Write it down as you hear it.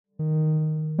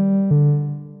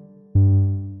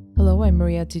Hello, I'm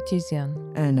Maria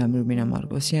Titizian. And I'm Rubina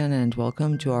Margosian, and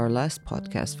welcome to our last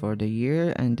podcast for the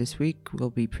year. And this week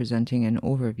we'll be presenting an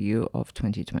overview of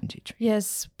 2023.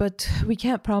 Yes, but we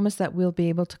can't promise that we'll be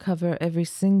able to cover every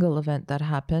single event that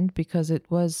happened because it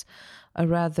was a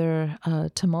rather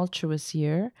tumultuous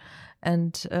year.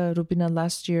 And Rubina,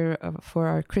 last year for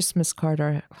our Christmas card,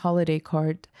 our holiday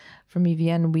card from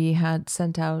EVN, we had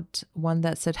sent out one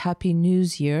that said Happy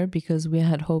News Year because we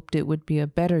had hoped it would be a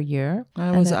better year.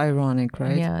 That was ironic,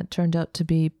 right? Yeah, it turned out to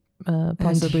be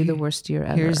possibly the worst year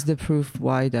ever. Here's the proof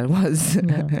why that was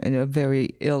a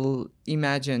very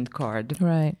ill-imagined card.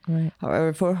 Right.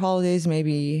 However, for holidays,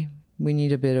 maybe we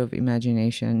need a bit of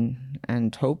imagination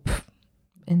and hope.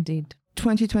 Indeed.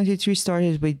 2023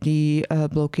 started with the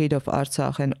blockade of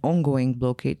Artsakh, an ongoing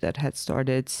blockade that had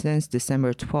started since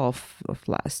December 12th of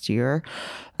last year.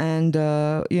 And,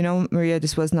 Maria,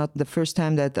 this was not the first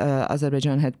time that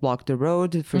Azerbaijan had blocked the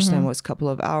road. The first time was a couple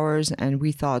of hours, and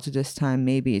we thought this time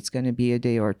maybe it's going to be a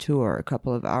day or two or a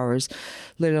couple of hours.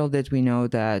 Little did we know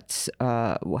that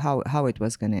how it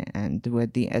was going to end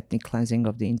with the ethnic cleansing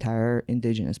of the entire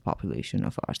indigenous population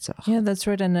of Artsakh. Yeah, that's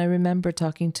right. And I remember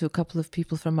talking to a couple of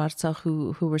people from Artsakh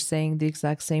who were saying the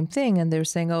exact same thing. And they were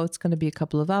saying, it's going to be a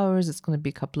couple of hours, it's going to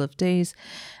be a couple of days.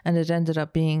 And it ended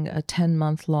up being a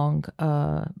 10-month-long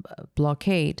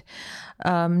blockade.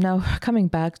 Now, coming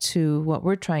back to what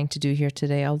we're trying to do here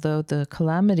today, although the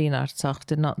calamity in Artsakh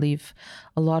did not leave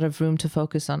a lot of room to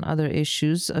focus on other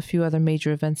issues, a few other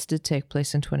major events did take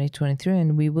place in 2023,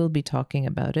 and we will be talking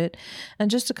about it. And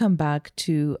just to come back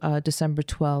to December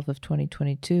 12 of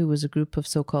 2022 was a group of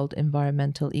so-called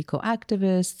environmental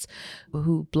eco-activists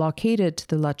who blockaded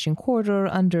the Lachin corridor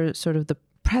under sort of the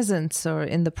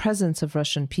in the presence of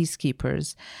Russian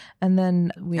peacekeepers. And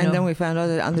then we found out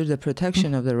that under the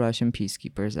protection of the Russian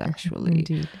peacekeepers, actually.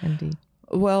 Indeed.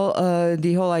 Well,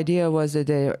 the whole idea was that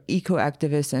they're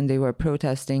eco-activists and they were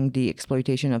protesting the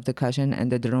exploitation of the Kashan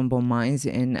and the Drombo mines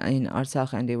in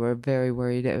Artsakh, and they were very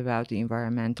worried about the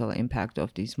environmental impact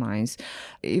of these mines.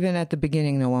 Even at the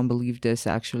beginning, no one believed this,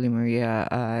 actually, Maria.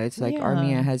 It's like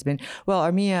Armenia has been... Well,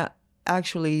 Armenia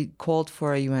actually called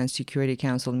for a UN Security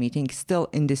Council meeting still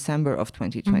in December of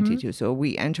 2022. So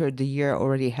we entered the year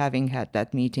already having had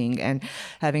that meeting and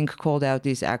having called out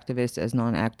these activists as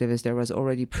non-activists. There was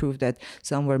already proof that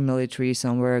some were military,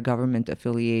 some were government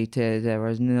affiliated. There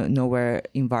was nowhere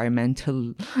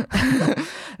environmental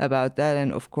about that.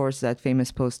 And of course, that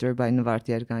famous poster by Navart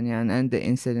Yerganyan and the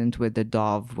incident with the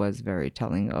dove was very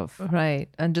telling of. Right.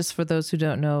 And just for those who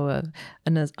don't know,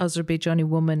 an Azerbaijani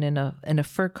woman in a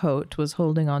fur coat was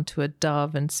holding on to a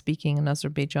dove and speaking in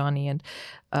Azerbaijani, and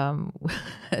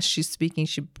as she's speaking,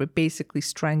 she basically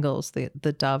strangles the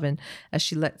dove, and as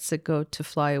she lets it go to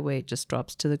fly away, it just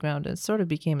drops to the ground, and it sort of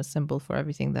became a symbol for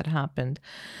everything that happened.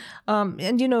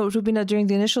 Rubina, during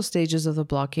the initial stages of the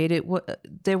blockade,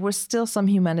 there was still some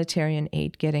humanitarian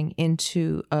aid getting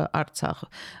into Artsakh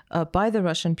by the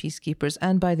Russian peacekeepers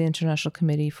and by the International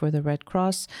Committee for the Red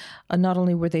Cross. Not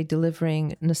only were they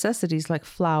delivering necessities like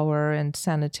flour and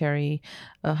sanitary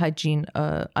hygiene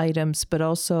items, but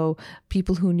also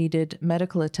people who needed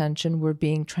medical attention were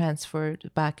being transferred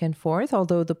back and forth,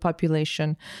 although the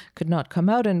population could not come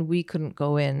out and we couldn't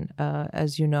go in,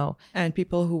 as you know. And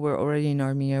people who were already in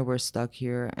Armenia were stuck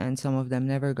here, and some of them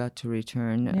never got to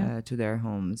return to their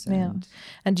homes. And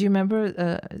do you remember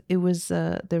there was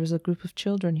a group of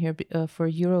children here for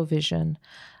Eurovision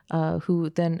who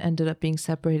then ended up being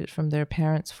separated from their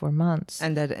parents for months.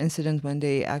 And that incident when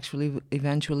they actually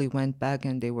eventually went back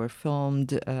and they were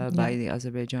filmed by the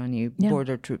Azerbaijani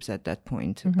border troops at that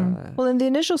point. Well, in the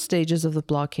initial stages of the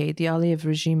blockade, the Aliyev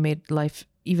regime made life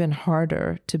even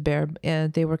harder to bear.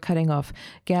 They were cutting off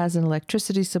gas and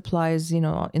electricity supplies,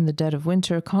 in the dead of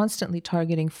winter, constantly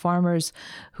targeting farmers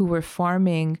who were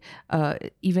farming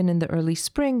even in the early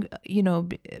spring.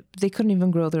 They couldn't even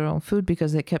grow their own food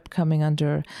because they kept coming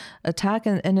under attack.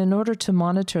 And in order to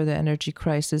monitor the energy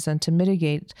crisis and to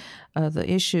mitigate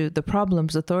the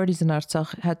problems, authorities in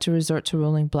Artsakh had to resort to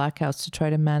rolling blackouts to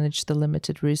try to manage the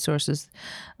limited resources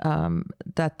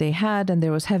that they had. And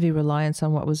there was heavy reliance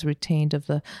on what was retained of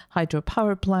the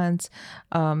hydropower plants.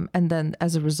 And then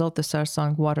as a result, the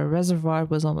Sarsang water reservoir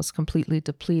was almost completely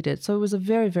depleted. So it was a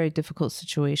very, very difficult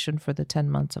situation for the 10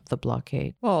 months of the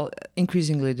blockade. Well,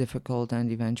 increasingly difficult,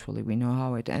 and eventually we know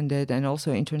how it ended. And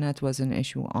also internet was an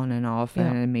issue on and off,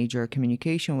 and a major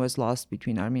communication was lost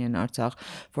between Armenia and Artsakh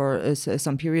for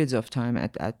some periods of time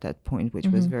at that point, which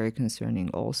was very concerning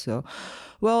also.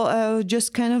 Well,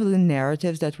 just kind of the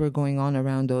narratives that were going on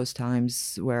around those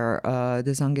times where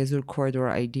the Zangezur corridor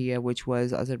corridor idea, which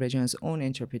was Azerbaijan's own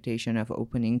interpretation of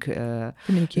opening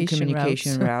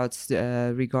communication routes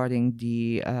regarding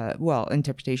the,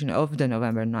 interpretation of the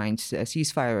November 9th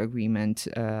ceasefire agreement.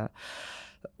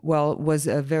 Was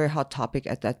a very hot topic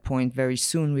at that point. Very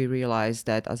soon we realized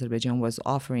that Azerbaijan was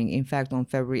offering, in fact, on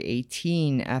February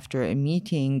 18, after a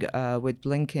meeting with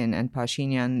Blinken and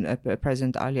Pashinyan,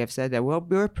 President Aliyev said that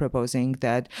we're proposing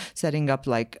that setting up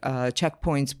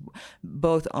checkpoints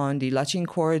both on the Lachin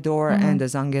corridor and the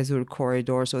Zangezur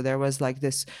corridor. So there was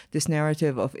this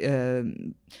narrative of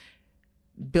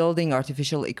building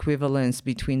artificial equivalence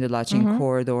between the Lachin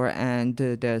corridor and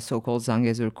the so-called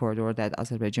Zangezur corridor that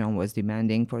Azerbaijan was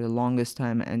demanding for the longest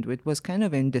time. And it was kind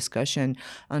of in discussion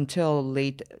until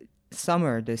late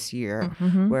summer this year,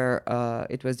 where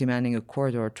it was demanding a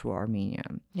corridor to Armenia.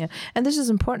 Yeah, and this is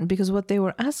important because what they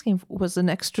were asking was an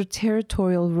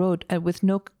extraterritorial road with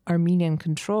no Armenian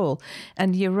control.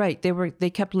 And you're right,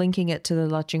 they kept linking it to the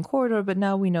Lachin corridor, but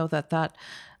now we know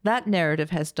that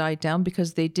narrative has died down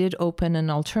because they did open an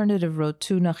alternative road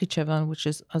to Nakhichevan, which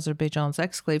is Azerbaijan's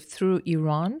exclave, through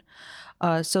Iran.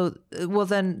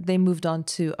 Then they moved on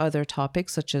to other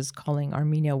topics, such as calling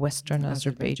Armenia Western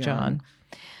Azerbaijan.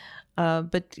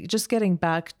 But just getting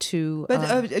back to...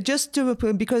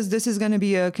 because this is going to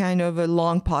be a kind of a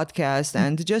long podcast,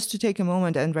 and just to take a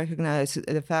moment and recognize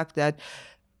the fact that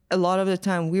a lot of the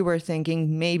time we were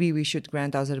thinking maybe we should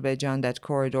grant Azerbaijan that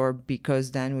corridor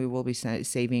because then we will be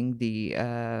saving the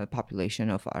population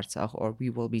of Artsakh, or we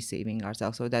will be saving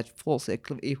Artsakh. So that false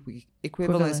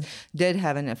equivalence did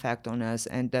have an effect on us,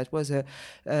 and that was a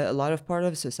lot of part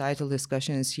of societal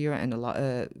discussions here, and a lot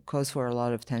cause for a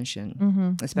lot of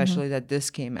tension, especially that this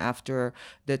came after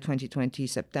the 2020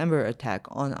 September attack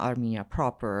on Armenia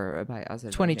proper by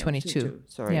Azerbaijan. 2022.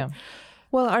 Sorry. Yeah.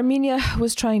 Well, Armenia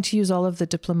was trying to use all of the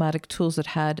diplomatic tools it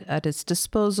had at its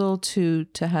disposal to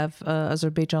have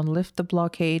Azerbaijan lift the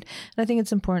blockade. And I think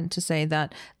it's important to say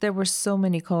that there were so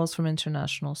many calls from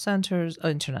international centers,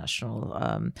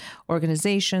 international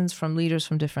organizations, from leaders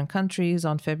from different countries.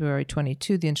 On February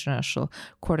 22, the International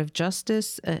Court of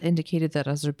Justice indicated that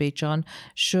Azerbaijan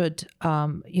should,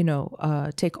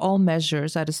 take all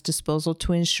measures at its disposal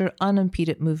to ensure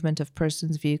unimpeded movement of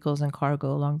persons, vehicles, and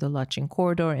cargo along the Lachin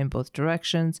corridor in both directions.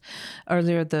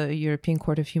 Earlier, the European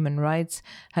Court of Human Rights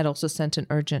had also sent an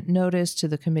urgent notice to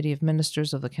the Committee of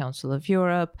Ministers of the Council of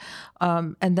Europe.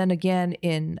 And then again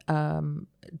in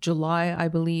July, I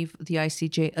believe, the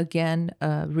ICJ again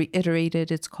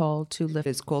reiterated its call to lift.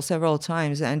 Its call several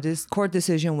times, and this court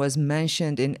decision was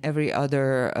mentioned in every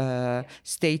other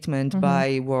statement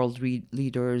by world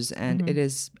leaders, and it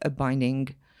is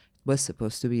was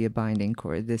supposed to be a binding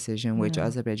court decision, which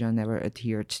Azerbaijan never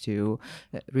adhered to,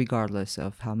 regardless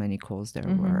of how many calls there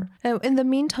were. In the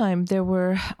meantime, there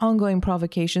were ongoing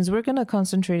provocations. We're going to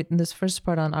concentrate in this first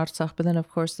part on Artsakh, but then, of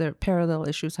course, there are parallel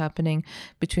issues happening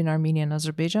between Armenia and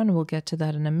Azerbaijan. We'll get to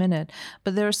that in a minute.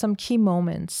 But there are some key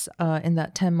moments in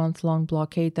that 10-month-long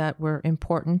blockade that were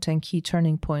important and key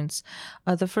turning points.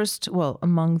 The first,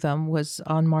 among them was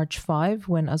on March 5,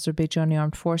 when Azerbaijani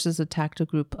armed forces attacked a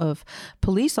group of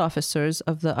police officers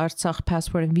of the Artsakh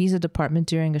Passport and Visa Department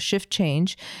during a shift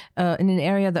change in an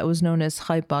area that was known as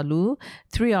Khaybalu.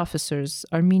 3 officers,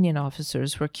 Armenian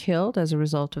officers, were killed as a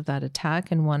result of that attack,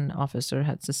 and 1 officer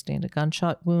had sustained a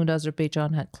gunshot wound.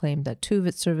 Azerbaijan had claimed that 2 of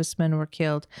its servicemen were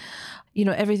killed.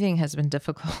 Everything has been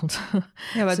difficult.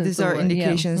 Yeah, but these are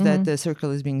indications that the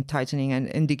circle is being tightening, and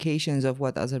indications of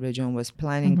what Azerbaijan was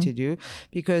planning to do,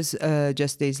 because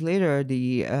just days later,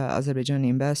 the Azerbaijani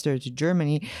ambassador to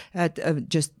Germany had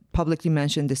just publicly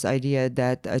mentioned this idea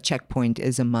that a checkpoint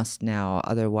is a must now,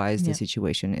 otherwise the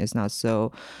situation is not.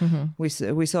 So we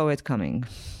saw it coming.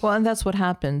 Well, and that's what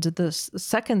happened. The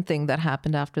second thing that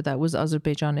happened after that was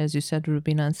Azerbaijan, as you said,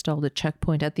 Rubina, installed a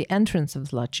checkpoint at the entrance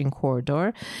of the Lachin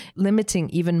corridor, limiting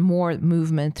even more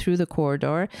movement through the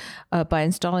corridor by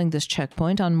installing this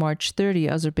checkpoint. On March 30,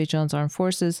 Azerbaijan's armed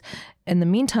forces, in the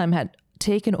meantime, had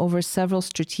taken over several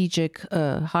strategic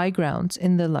high grounds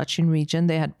in the Lachin region.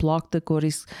 They had blocked the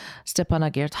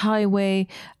Goris-Stepanakert highway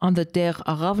on the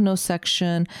Der-Aravno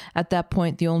section. At that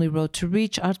point, the only road to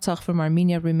reach Artsakh from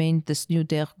Armenia remained this new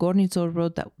Der-Gornizor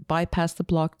road that bypassed the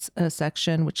blocked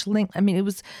section, which linked. It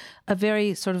was a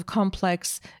very sort of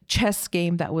complex chess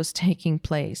game that was taking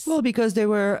place. Well, because they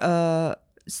were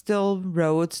still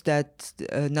roads that,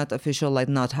 not official, like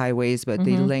not highways, but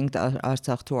they linked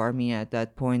Artsakh to Armenia at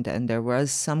that point. And there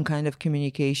was some kind of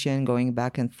communication going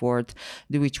back and forth,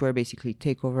 which were basically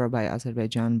taken over by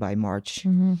Azerbaijan by March.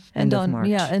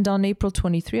 And on April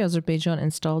 23, Azerbaijan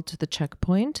installed the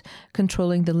checkpoint,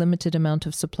 controlling the limited amount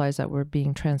of supplies that were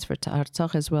being transferred to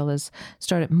Artsakh, as well as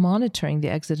started monitoring the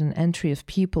exit and entry of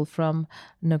people from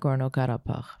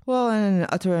Nagorno-Karabakh. Well, an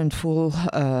utter and full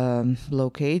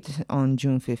blockade on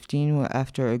June 15,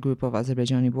 after a group of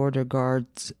Azerbaijani border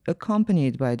guards,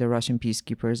 accompanied by the Russian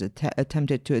peacekeepers,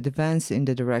 attempted to advance in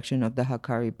the direction of the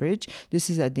Hakkari Bridge. This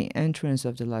is at the entrance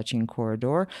of the Lachin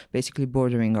corridor, basically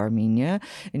bordering Armenia,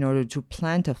 in order to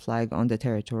plant a flag on the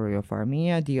territory of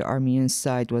Armenia. The Armenian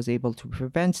side was able to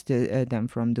prevent them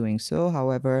from doing so.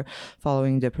 However,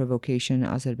 following the provocation,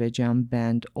 Azerbaijan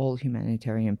banned all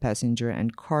humanitarian passenger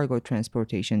and cargo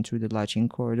transportation through the Lachin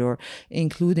corridor,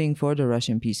 including for the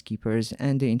Russian peacekeepers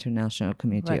and the International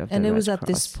Committee of the And it Red was at Cross.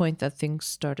 this point that things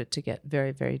started to get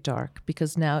very, very dark,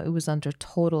 because now it was under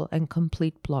total and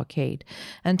complete blockade.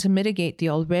 And to mitigate the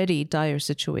already dire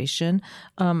situation,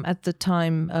 at the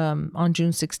time, on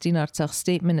June 16, Artsakh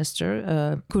State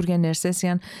Minister Gurgen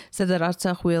Nersesyan said that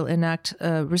Artsakh will enact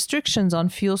restrictions on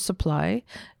fuel supply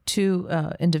to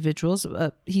individuals.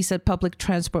 He said public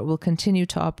transport will continue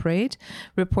to operate.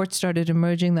 Reports started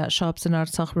emerging that shops in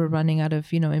Artsakh were running out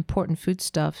of, important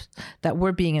foodstuffs that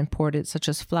were being imported, such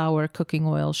as flour, cooking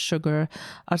oil, sugar.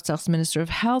 Artsakh's Minister of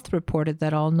Health reported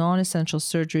that all non-essential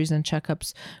surgeries and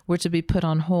checkups were to be put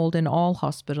on hold in all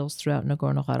hospitals throughout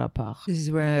Nagorno-Karabakh. This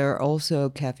is where also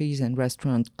cafes and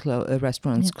restaurants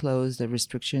closed. The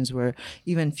restrictions were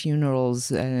even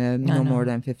funerals, no more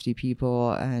than 50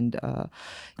 people.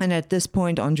 And at this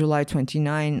point, on July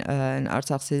 29, an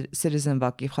Artsakh citizen,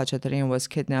 Vakif Khachaturian, was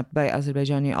kidnapped by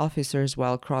Azerbaijani officers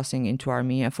while crossing into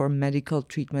Armenia for medical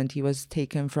treatment. He was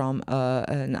taken from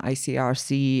an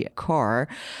ICRC car.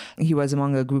 He was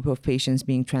among a group of patients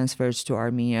being transferred to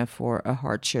Armenia for a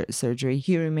heart surgery.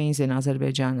 He remains in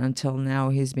Azerbaijan until now.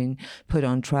 He's been put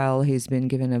on trial. He's been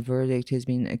given a verdict. He's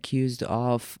been accused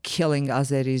of killing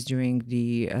Azeris during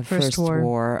the First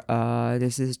War.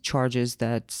 This is charges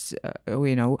that,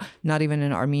 not even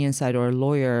an Armenian side or a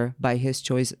lawyer by his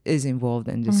choice is involved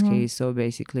in this case. So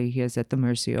basically, he is at the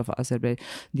mercy of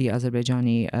the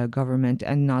Azerbaijani government,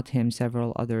 and not him.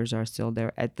 Several others are still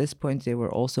there. At this point, they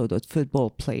were also the football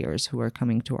players who were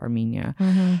coming to Armenia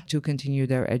to continue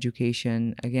their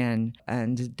education again.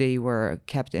 And they were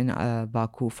kept in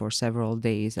Baku for several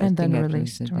days. And then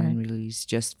released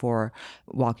just for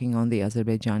walking on the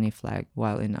Azerbaijani flag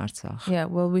while in Artsakh. Yeah,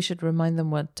 well, we should remind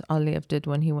them what Aliyev did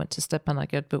when he went to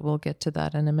Stepanakert, but we'll get to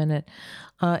that in a minute.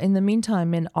 In the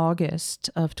meantime, in August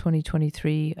of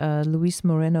 2023, Luis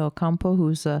Moreno Ocampo,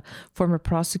 who's a former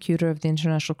prosecutor of the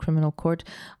International Criminal Court,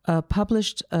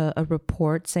 published a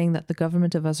report saying that the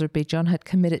government of Azerbaijan had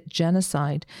committed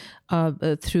genocide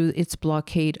through its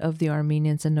blockade of the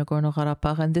Armenians in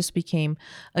Nagorno-Karabakh. And this became,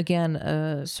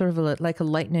 again, sort of like a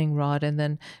lightning rod. And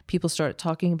then people started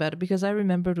talking about it, because I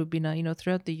remember, Rubina,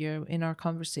 throughout the year in our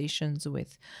conversations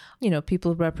with,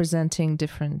 people representing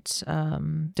different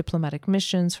diplomatic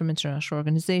missions from international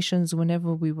organizations,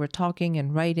 whenever we were talking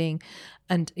and writing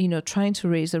and, trying to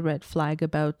raise a red flag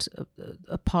about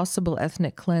a possible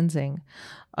ethnic cleansing,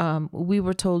 we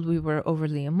were told we were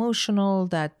overly emotional,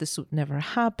 that this would never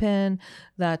happen,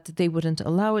 that they wouldn't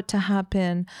allow it to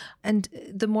happen. And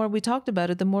the more we talked about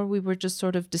it, the more we were just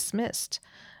sort of dismissed.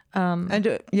 On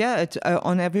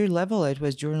every level, it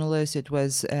was journalists, it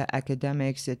was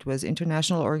academics, it was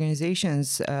international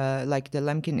organizations like the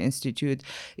Lemkin Institute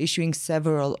issuing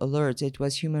several alerts. It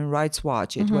was Human Rights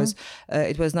Watch. It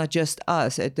was not just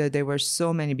us. There were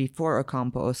so many before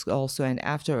Ocampo also, and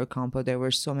after Ocampo, there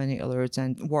were so many alerts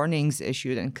and warnings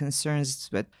issued and concerns.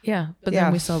 But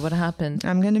then we saw what happened.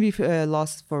 I'm going to be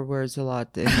lost for words a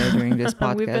lot during this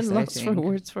podcast. We've been lost for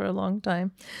words for a long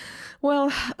time.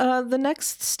 Well, the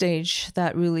next stage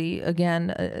that really,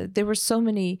 again, there were so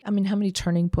many, how many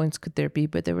turning points could there be?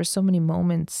 But there were so many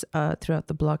moments throughout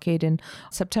the blockade. In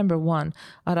September 1,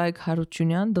 Arayk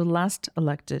Harutyunyan, the last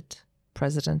elected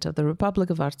president of the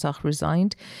Republic of Artsakh,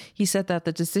 resigned. He said that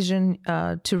the decision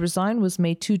to resign was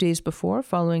made 2 days before,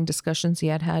 following discussions he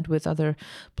had with other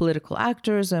political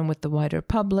actors and with the wider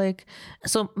public.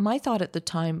 So my thought at the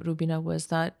time, Rubina, was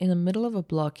that in the middle of a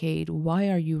blockade, why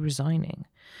are you resigning?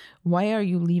 Why are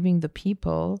you leaving the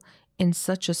people in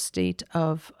such a state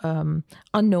of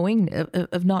unknowing,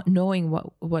 of not knowing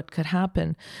what could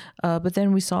happen? But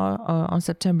then we saw on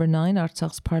September 9,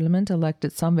 Artsakh's parliament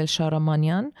elected Samvel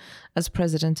Shahramanyan as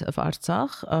president of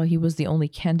Artsakh. He was the only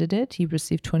candidate. He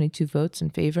received 22 votes in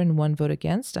favor and 1 vote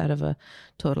against out of a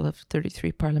total of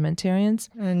 33 parliamentarians.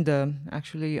 And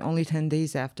actually, only 10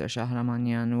 days after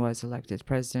Shahramanyan was elected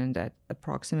president at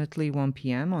approximately 1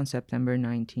 p.m. on September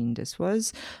 19, this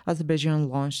was, Azerbaijan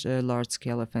launched a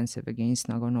large-scale offensive against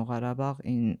Nagorno-Karabakh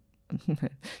in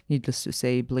needless to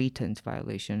say, blatant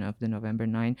violation of the November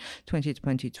 9,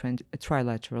 2020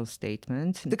 trilateral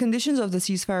statement. The conditions of the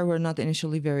ceasefire were not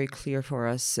initially very clear for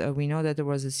us. We know that there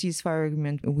was a ceasefire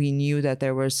agreement. We knew that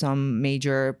there were some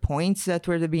major points that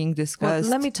were being discussed.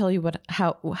 Well, let me tell you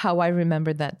how I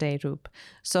remember that day, Roop.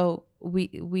 So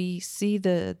we see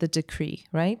the decree,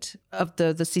 right, of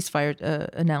the ceasefire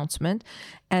announcement,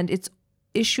 and it's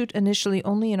issued initially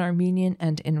only in Armenian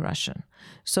and in Russian.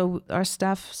 So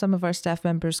some of our staff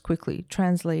members quickly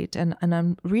translate, and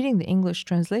I'm reading the English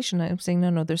translation. I'm saying,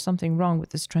 no, there's something wrong with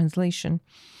this translation.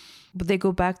 But they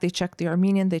go back, they check the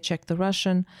Armenian, they check the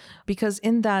Russian, because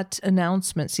in that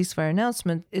ceasefire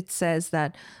announcement, it says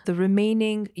that the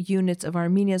remaining units of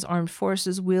Armenia's armed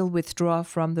forces will withdraw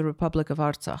from the Republic of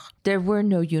Artsakh. There were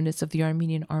no units of the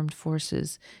Armenian armed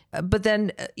forces. But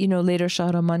then, later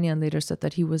Shahramanyan later said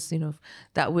that he was,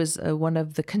 that was one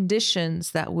of the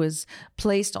conditions that was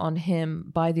placed on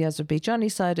him by the Azerbaijani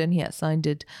side, and he had signed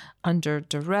it under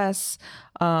duress.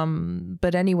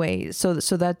 But anyway, so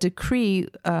that decree,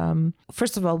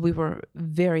 first of all, we were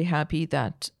very happy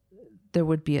that there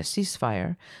would be a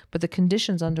ceasefire, but the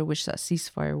conditions under which that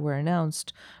ceasefire were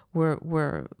announced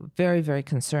were very, very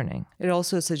concerning. It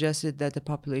also suggested that the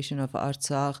population of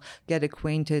Artsakh get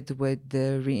acquainted with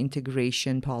the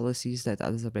reintegration policies that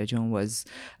Azerbaijan was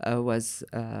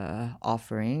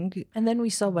offering. And then we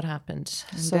saw what happened.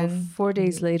 So 4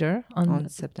 days later, on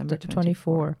September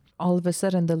 24, all of a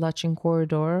sudden the Lachin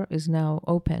corridor is now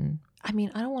open. I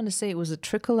mean, I don't want to say it was a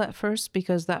trickle at first,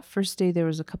 because that first day there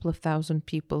was a couple of thousand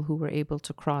people who were able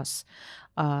to cross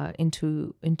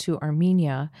into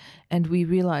Armenia, and we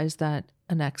realized that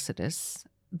an exodus,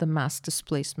 the mass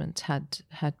displacement,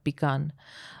 had begun.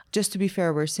 Just to be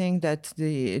fair, we're saying that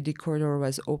the corridor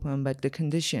was open, but the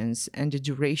conditions and the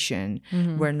duration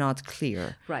were not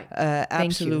clear. Right.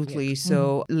 Absolutely. Yeah.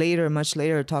 So much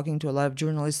later, talking to a lot of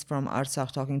journalists from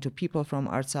Artsakh, talking to people from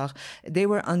Artsakh, they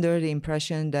were under the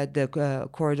impression that the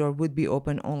corridor would be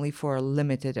open only for a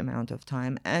limited amount of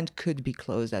time and could be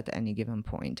closed at any given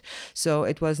point. So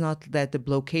it was not that the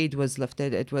blockade was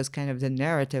lifted. It was kind of the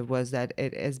narrative was that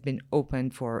it has been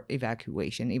opened for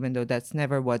evacuation, even though that's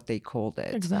never what they called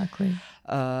it. Exactly.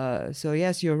 So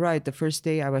yes, you're right. The first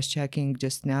day, I was checking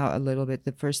just now a little bit.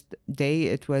 The first day,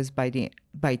 it was by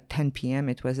 10 p.m.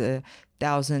 It was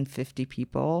 1,050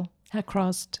 people had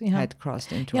crossed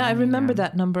into Armenia. I remember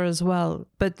that number as well.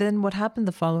 But then what happened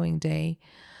the following day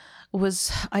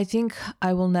was, I think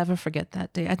I will never forget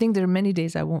that day. I think there are many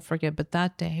days I won't forget, but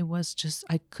that day was just,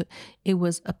 it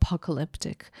was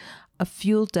apocalyptic. A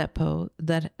fuel depot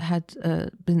that had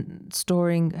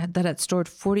stored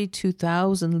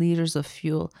 42,000 liters of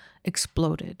fuel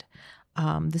exploded.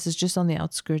 This is just on the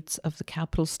outskirts of the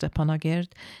capital,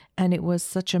 Stepanakert, and it was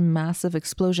such a massive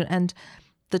explosion. And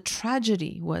the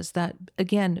tragedy was that,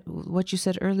 again, what you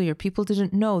said earlier, people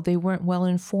didn't know, they weren't well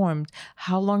informed.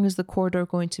 How long is the corridor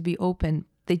going to be open?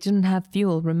 They didn't have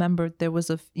fuel. Remember, there was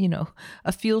a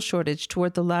fuel shortage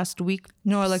toward the last week.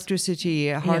 No electricity,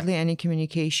 hardly any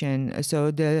communication.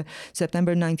 So the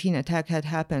September 19 attack had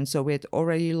happened. So we had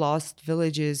already lost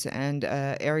villages and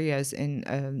areas in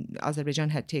Azerbaijan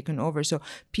had taken over. So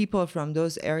people from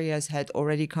those areas had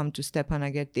already come to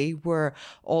Stepanakert. They were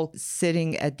all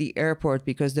sitting at the airport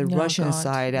because the Russian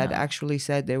side had actually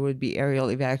said there would be aerial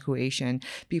evacuation.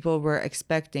 People were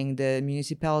expecting, the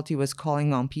municipality was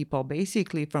calling on people,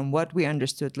 basically, from what we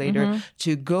understood later,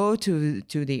 to go to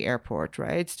the airport,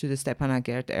 right? To the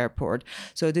Stepanakert airport.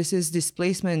 So this is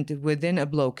displacement within a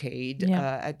blockade.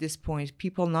 At this point,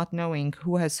 people not knowing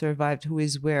who has survived, who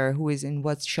is where, who is in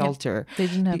what shelter. They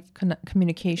didn't have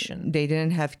communication. They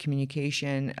didn't have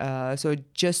communication. So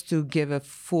just to give a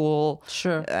full,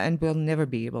 and we'll never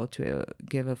be able to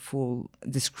give a full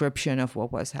description of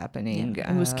what was happening.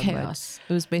 It was chaos.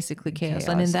 It was basically chaos.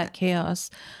 And in that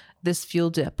chaos, this fuel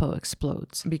depot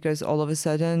explodes. Because all of a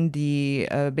sudden,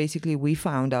 basically we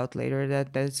found out later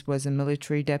that this was a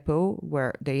military depot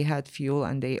where they had fuel,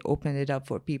 and they opened it up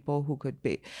for people who could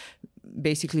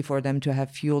basically for them to have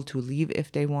fuel to leave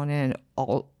if they wanted. And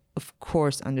all, of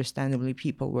course, understandably,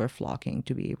 people were flocking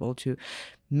to be able to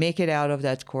make it out of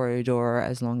that corridor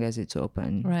as long as it's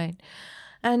open. Right.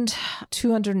 And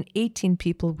 218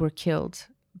 people were killed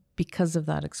because of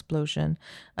that explosion.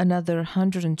 Another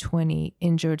 120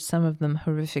 injured, some of them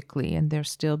horrifically, and they're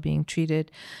still being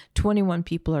treated. 21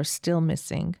 people are still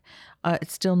missing.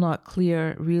 It's still not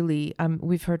clear, really.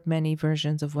 We've heard many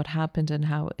versions of what happened and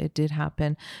how it did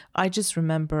happen. I just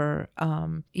remember,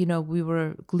 we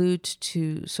were glued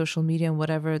to social media and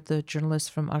whatever the journalists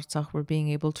from Artsakh were being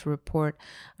able to report.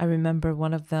 I remember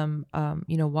one of them,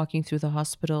 walking through the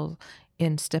hospital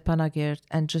in Stepanakert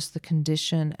and just the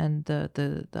condition and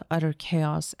the utter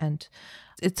chaos. And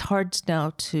it's hard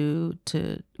now to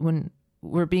when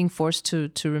we're being forced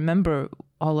to remember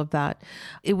all of that.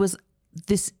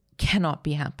 This cannot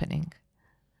be happening.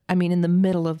 I mean, in the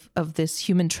middle of this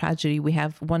human tragedy, we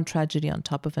have one tragedy on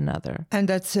top of another. And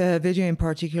that's a video in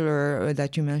particular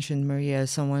that you mentioned, Maria,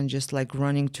 someone just like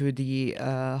running to the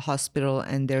hospital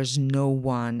and there's no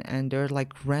one. And there are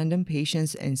like random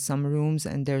patients in some rooms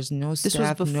and there's no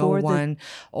staff, no one.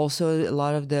 Also, a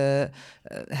lot of the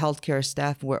healthcare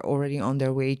staff were already on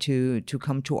their way to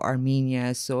come to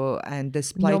Armenia. So, and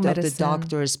despite of the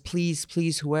doctors,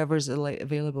 please, whoever's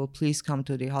available, please come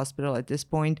to the hospital at this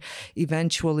point.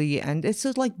 Eventually, and it's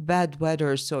just like bad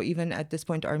weather, so even at this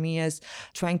point Armenia is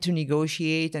trying to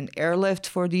negotiate an airlift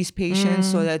for these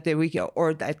patients so that we can,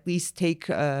 or at least take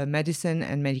medicine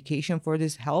and medication for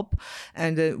this help,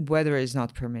 and the weather is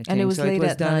not permitting, and it was so late it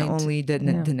was at done night. Only the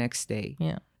next day.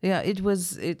 It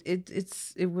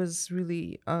was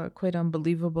really quite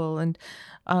unbelievable. And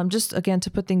just again to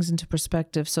put things into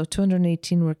perspective, so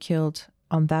 218 were killed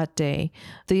on that day.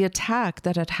 The attack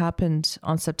that had happened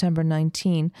on September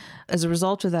 19, as a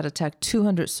result of that attack,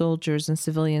 200 soldiers and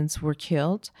civilians were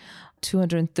killed.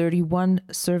 231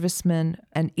 servicemen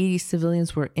and 80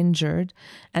 civilians were injured,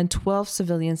 and 12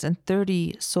 civilians and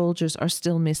 30 soldiers are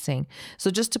still missing.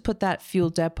 So just to put that fuel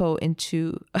depot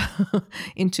into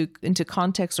into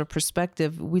context or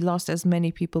perspective, we lost as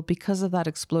many people because of that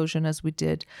explosion as we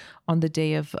did on the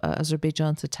day of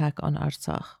Azerbaijan's attack on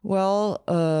Artsakh. Well,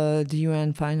 the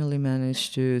UN finally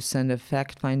managed to send a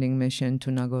fact-finding mission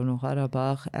to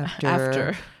Nagorno-Karabakh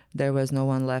after there was no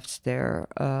one left there,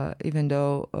 even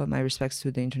though my respects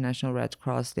to the International Red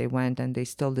Cross, they went and they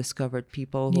still discovered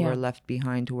people who were left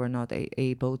behind, who were not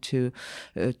able to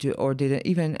or didn't,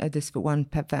 even this one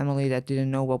family that didn't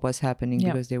know what was happening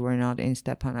because they were not in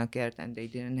Stepanakert and they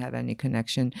didn't have any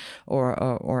connection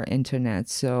or internet.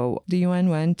 So the UN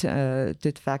went,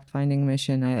 did fact-finding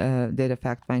mission, did a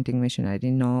fact-finding mission. I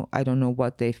don't know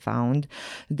what they found.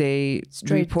 They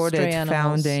reported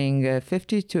founding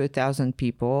 50 to 1,000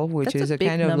 people, which is a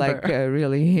kind of number. Like a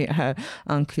really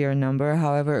unclear number.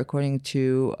 However, according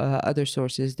to other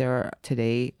sources, there are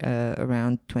today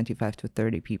around 25 to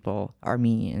 30 people,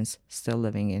 Armenians, still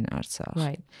living in Artsakh.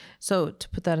 Right. So to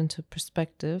put that into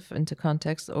perspective, into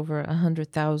context, over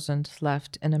 100,000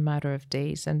 left in a matter of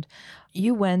days. And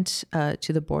you went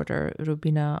to the border,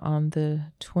 Rubina, on the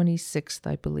 26th,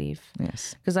 I believe.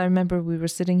 Yes. Because I remember we were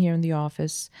sitting here in the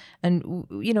office and,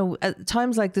 at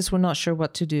times like this, we're not sure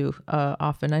what to do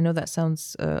often. I know that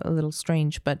sounds a little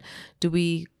strange, but do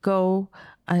we go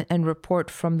and report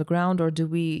from the ground, or do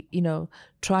we,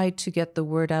 try to get the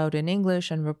word out in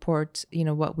English and report,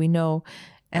 what we know?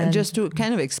 And just to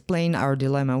kind of explain our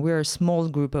dilemma, we're a small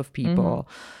group of people.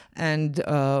 And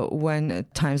when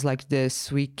at times like this,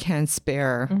 we can't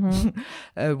spare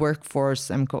a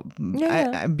workforce.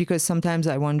 Because sometimes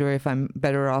I wonder if I'm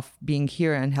better off being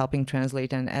here and helping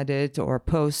translate and edit or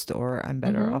post, or I'm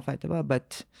better off at the web.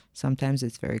 But sometimes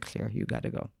it's very clear, you got to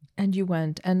go. And you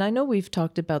went. And I know we've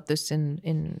talked about this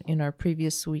in our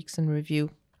previous weeks in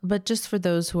review. But just for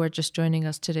those who are just joining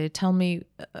us today, tell me,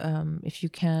 if you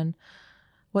can,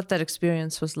 what that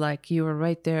experience was like. You were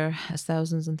right there as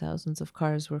thousands and thousands of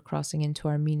cars were crossing into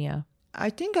Armenia. I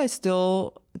think I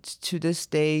still, to this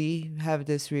day, have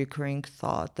this recurring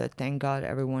thought that thank God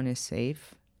everyone is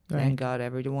safe. Right. Thank God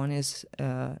everyone is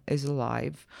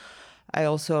alive. I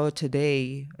also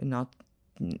today, not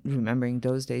remembering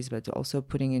those days, but also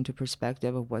putting into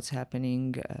perspective of what's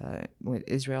happening with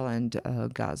Israel and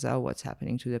Gaza, what's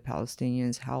happening to the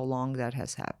Palestinians, how long that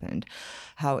has happened,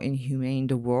 how inhumane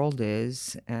the world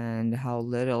is, and how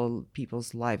little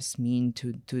people's lives mean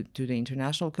to the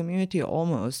international community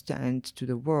almost, and to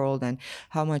the world, and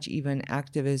how much even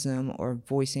activism or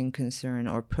voicing concern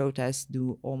or protest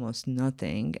do almost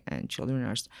nothing, and children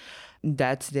are...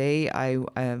 That day,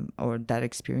 or that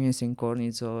experience in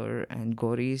Gornizor and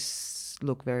Goris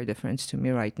look very different to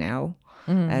me right now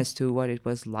as to what it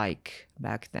was like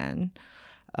back then.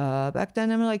 Back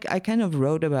then, I'm like, I kind of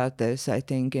wrote about this, I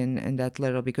think, in that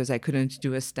letter because I couldn't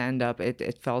do a stand-up.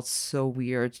 It felt so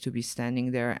weird to be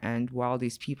standing there, and while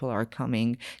these people are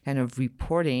coming, kind of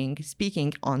reporting,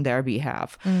 speaking on their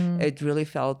behalf, it really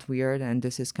felt weird. And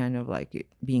this is kind of like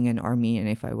being an Armenian.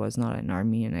 If I was not an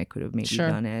Armenian, I could have maybe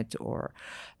done it. Or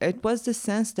it was the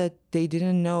sense that they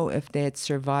didn't know if they had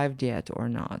survived yet or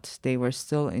not. They were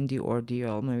still in the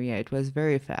ordeal, Maria. It was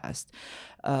very fast.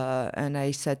 And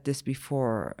I said this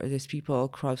before, these people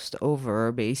crossed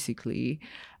over basically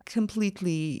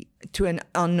completely to an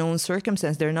unknown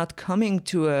circumstance. They're not coming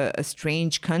to a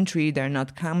strange country. They're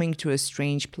not coming to a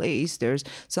strange place. There's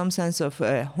some sense of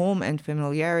home and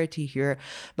familiarity here.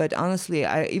 But honestly,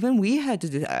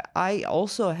 I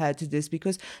also had this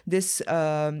because this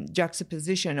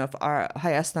juxtaposition of our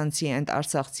Hayastansi and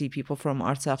Artsakhtsi, people from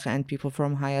Artsakh and people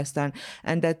from Hayastan,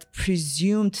 and that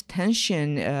presumed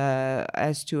tension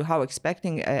as to how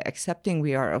accepting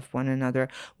we are of one another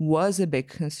was a big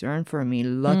concern for me.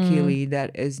 Luckily,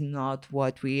 that is not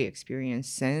what we experience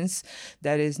since.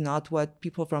 That is not what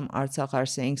people from Artsakh are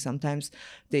saying. Sometimes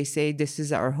they say this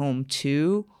is our home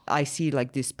too. I see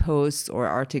like these posts or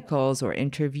articles or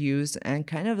interviews, and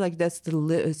kind of like that's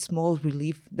the small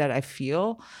relief that I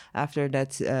feel after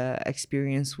that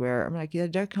experience, where I'm like, yeah,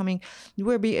 they're coming.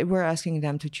 We're asking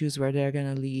them to choose where they're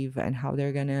gonna live and how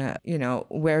they're gonna,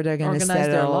 where they're gonna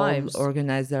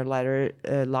organize their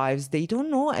lives. They don't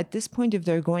know at this point if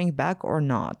they're going back or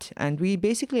not, and we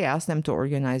basically ask them to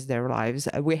organize their lives.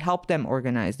 We help them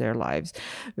organize their lives.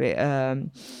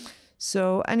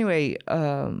 So anyway,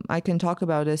 I can talk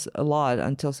about this a lot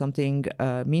until something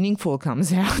meaningful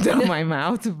comes out of my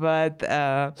mouth. But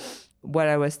what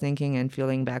I was thinking and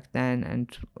feeling back then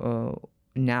and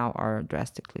now are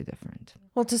drastically different.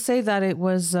 Well, to say that it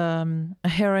was a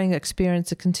harrowing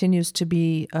experience, it continues to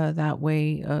be that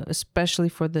way, especially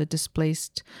for the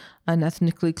displaced and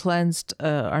ethnically cleansed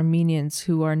Armenians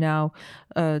who are now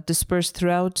dispersed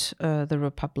throughout the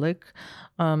Republic.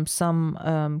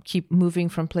 Some keep moving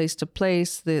from place to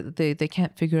place. They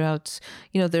can't figure out,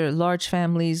 they're large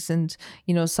families, and,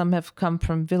 some have come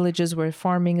from villages where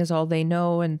farming is all they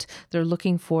know, and they're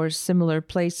looking for similar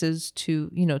places to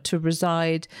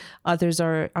reside. Others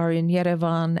are in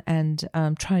Yerevan and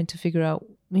trying to figure out,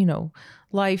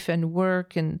 life and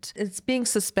work, and it's being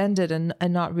suspended and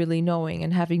not really knowing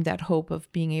and having that hope of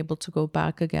being able to go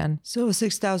back again. So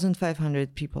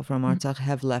 6,500 people from Artsakh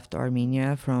have left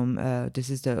Armenia from, this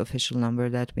is the official number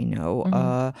that we know.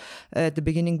 At the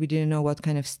beginning, we didn't know what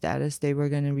kind of status they were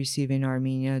going to receive in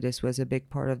Armenia. This was a big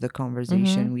part of the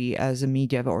conversation. We, as a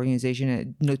media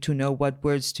organization, to know what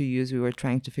words to use, we were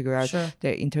trying to figure out,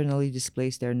 they're internally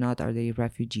displaced, they're not, are they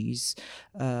refugees?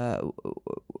 What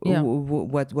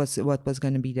was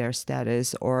going to be their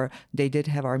status? Or they did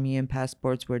have Armenian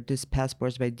passports, where these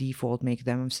passports by default make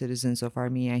them citizens of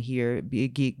Armenia here,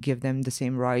 give them the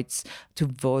same rights to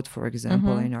vote, for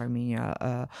example, in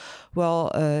Armenia.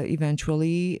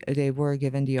 Eventually they were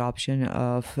given the option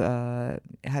of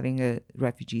having a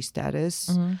refugee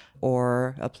status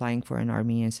or applying for an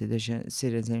Armenian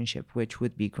citizenship, which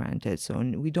would be granted. So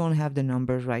we don't have the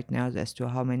numbers right now as to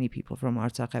how many people from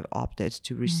Artsakh have opted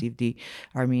to receive the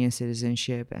Armenian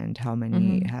citizenship and how many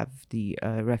have the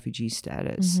refugee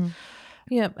status.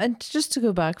 Yeah, and just to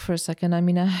go back for a second, I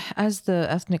mean, as the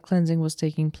ethnic cleansing was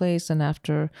taking place and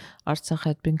after Artsakh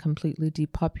had been completely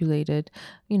depopulated,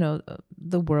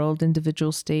 the world,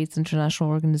 individual states,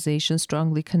 international organizations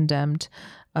strongly condemned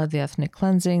the ethnic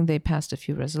cleansing. They passed a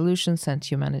few resolutions,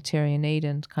 sent humanitarian aid,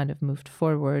 and kind of moved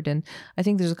forward. And I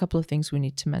think there's a couple of things we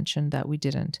need to mention that we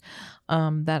didn't.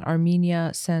 That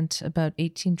Armenia sent about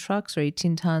 18 trucks or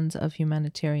 18 tons of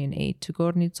humanitarian aid to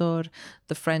Gorny Dzor.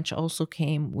 The French also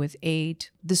came with aid.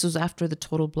 This was after the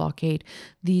total blockade.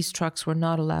 These trucks were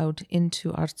not allowed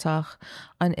into Artsakh.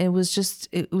 And it was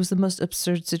the most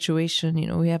absurd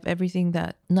situation. We have everything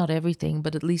not everything,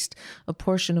 but at least a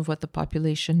portion of what the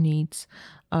population needs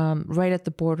right at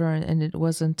the border, and it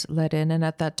wasn't let in. And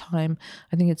at that time,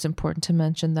 I think it's important to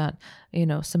mention that,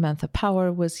 Samantha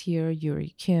Power was here,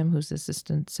 Yuri Kim, who's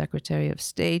Assistant Secretary of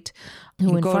State,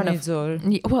 who before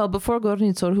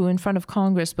Gorny Dzor, who in front of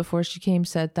Congress before she came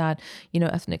said that,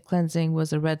 ethnic cleansing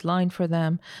was a red line for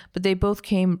them. But they both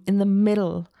came in the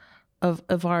middle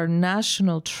of our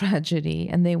national tragedy,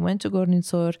 and they went to Gorny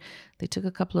Dzor, they took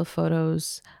a couple of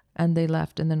photos, and they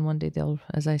left. And then one day they'll,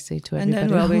 as I say to everybody,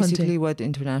 and then, basically what the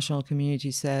international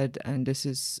community said, and this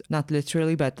is not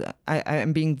literally, but I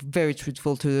am being very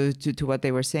truthful to what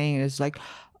they were saying, is like,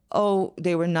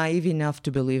 they were naive enough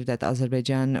to believe that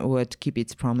Azerbaijan would keep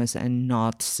its promise and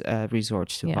not resort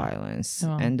to violence.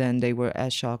 And then they were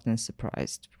as shocked and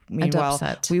surprised Meanwhile,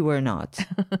 upset. we were not.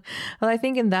 Well, I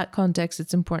think in that context,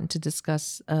 it's important to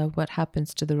discuss what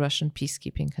happens to the Russian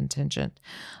peacekeeping contingent.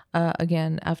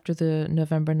 Again, after the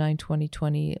November 9,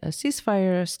 2020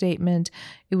 ceasefire statement,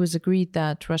 it was agreed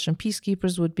that Russian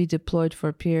peacekeepers would be deployed for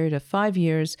a period of 5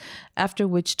 years, after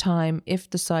which time, if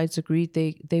the sides agreed,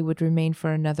 they would remain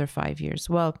for another 5 years.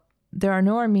 Well, there are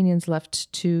no Armenians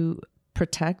left to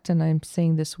protect, and I'm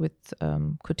saying this with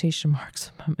quotation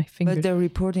marks on my fingers. But they're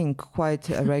reporting quite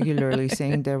regularly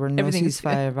saying there were no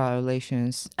ceasefire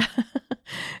violations.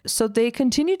 So they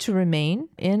continue to remain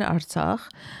in Artsakh.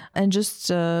 And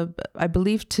just, I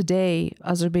believe today,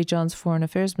 Azerbaijan's Foreign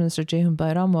Affairs Minister, Ceyhun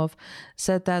Bayramov,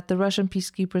 said that the Russian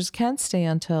peacekeepers can stay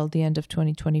until the end of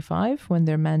 2025 when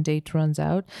their mandate runs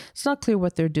out. It's not clear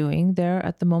what they're doing there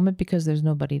at the moment because there's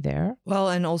nobody there. Well,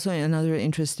 and also another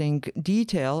interesting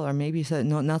detail, or maybe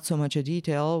not so much a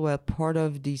detail, well, part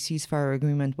of the ceasefire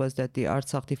agreement was that the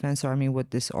Artsakh Defense Army would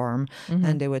disarm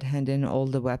and they would hand in all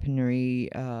the weaponry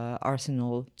arsenal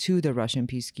to the Russian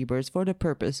peacekeepers for the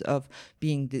purpose of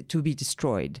to be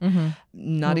destroyed.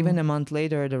 Not even a month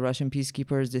later, the Russian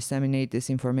peacekeepers disseminate this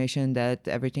information that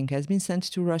everything has been sent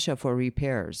to Russia for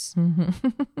repairs.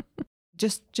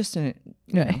 Just an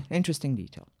interesting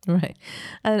detail. Right.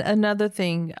 And another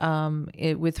thing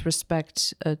with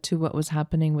respect to what was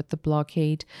happening with the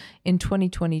blockade in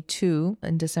 2022,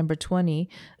 in December 20,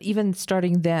 even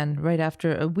starting then, right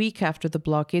after a week after the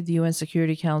blockade, the UN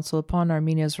Security Council, upon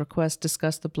Armenia's request,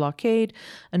 discussed the blockade.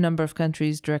 A number of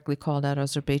countries directly called out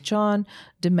Azerbaijan,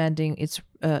 demanding its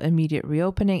immediate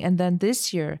reopening. And then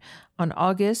this year, on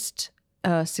August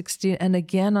 16 and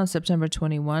again on September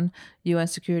 21, UN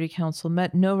Security Council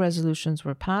met. No resolutions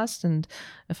were passed, and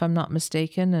if I'm not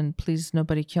mistaken, and please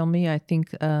nobody kill me, I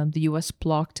think the US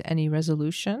blocked any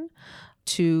resolution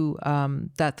to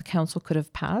that the council could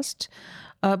have passed.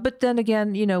 But then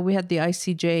again, we had the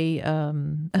ICJ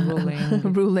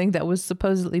ruling that was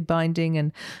supposedly binding.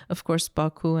 And of course,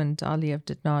 Baku and Aliyev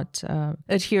did not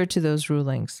adhere to those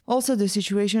rulings. Also, the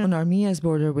situation on Armenia's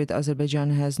border with Azerbaijan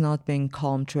has not been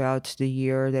calm throughout the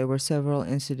year. There were several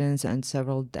incidents and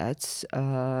several deaths,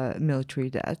 military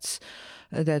deaths,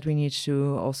 that we need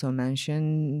to also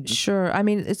mention. Sure. I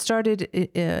mean, it started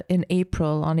in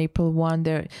April, on April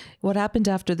 1. What happened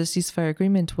after the ceasefire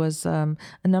agreement was a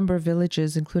number of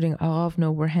villages, including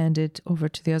Aravno, were handed over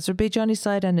to the Azerbaijani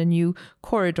side, and a new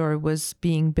corridor was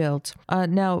being built.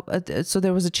 So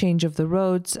there was a change of the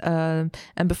roads. And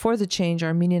before the change,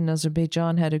 Armenia and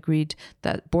Azerbaijan had agreed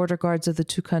that border guards of the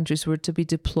two countries were to be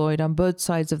deployed on both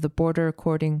sides of the border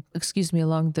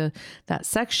along that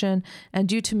section. And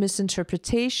due to misinterpretations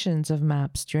of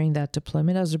maps during that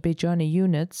deployment, Azerbaijani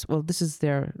units, well, this is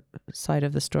their side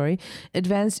of the story,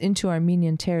 advanced into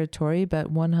Armenian territory about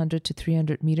 100 to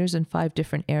 300 meters in 5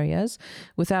 different areas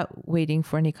without waiting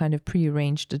for any kind of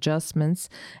prearranged adjustments.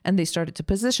 And they started to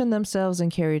position themselves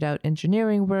and carried out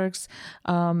engineering works.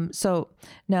 So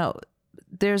now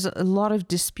there's a lot of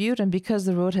dispute, and because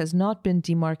the road has not been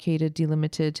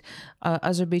delimited,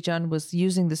 Azerbaijan was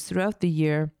using this throughout the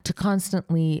year to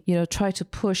constantly, try to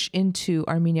push into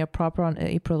Armenia proper. On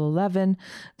April 11,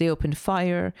 they opened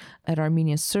fire at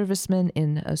Armenian servicemen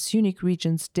in Syunik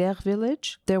region's Der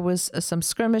village. There was some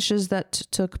skirmishes that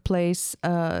took place.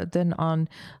 Then on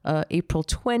April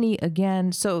 20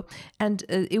 again. So, and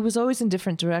it was always in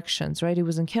different directions, right? It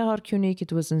was in Kagharkunik,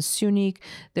 it was in Syunik.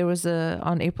 There was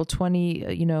on April 20.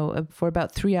 For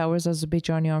about 3 hours,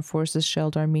 Azerbaijani armed forces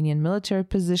shelled Armenian military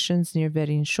positions near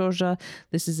Verin Shorja.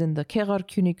 This is in the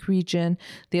Kagharkunik region.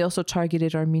 They also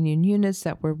targeted Armenian units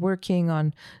that were working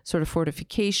on sort of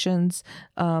fortifications.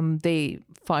 They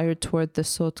fired toward the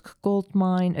Sotk gold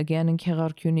mine, again in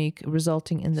Kagharkunik,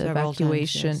 resulting in the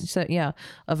evacuation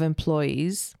of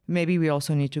employees. Maybe we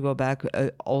also need to go back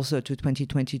also to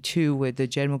 2022 with the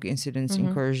Jermuk incidents,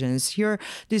 incursions. Here,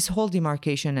 this whole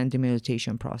demarcation and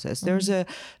demilitation process. There's a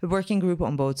working group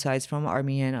on both sides from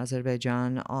Armenia and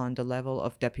Azerbaijan on the level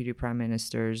of deputy prime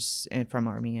ministers, from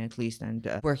Armenia at least,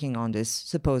 and working on this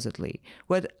supposedly.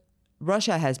 What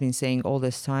Russia has been saying all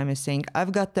this time is saying,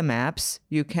 I've got the maps,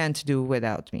 you can't do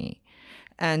without me.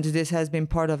 And this has been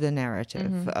part of the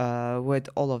narrative with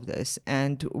all of this.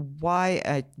 And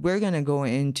why we're going to go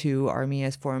into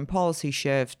Armenia's foreign policy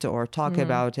shift or talk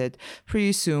about it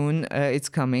pretty soon. It's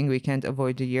coming. We can't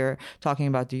avoid talking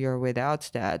about the year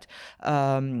without that.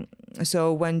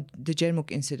 So when the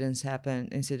Jermuk incidents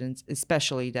happened,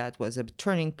 especially that was a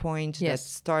turning point that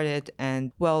started.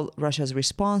 And Russia's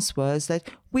response was that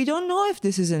we don't know if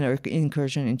this is an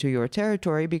incursion into your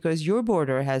territory because your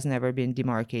border has never been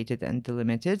demarcated and delimited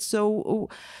limited. So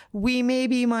we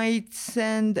maybe might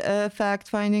send a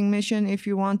fact-finding mission if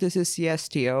you want. This is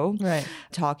CSTO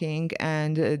talking,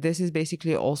 and this is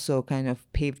basically also kind of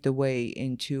paved the way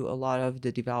into a lot of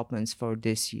the developments for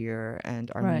this year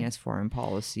and Armenia's foreign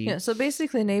policy. Yeah, so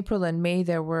basically in April and May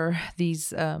there were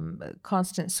these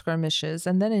constant skirmishes,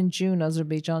 and then in June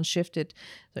Azerbaijan shifted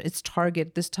its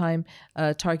target, this time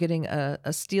targeting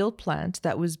a steel plant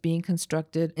that was being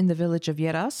constructed in the village of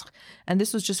Yerazh, and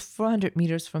this was just 400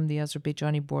 meters from the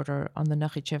Azerbaijani border on the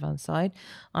Nakhichevan side.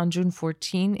 On June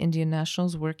 14, Indian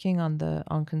nationals working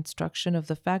on construction of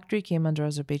the factory came under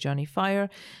Azerbaijani fire,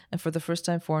 and for the first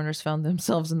time foreigners found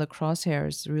themselves in the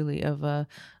crosshairs really of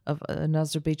an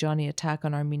Azerbaijani attack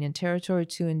on Armenian territory.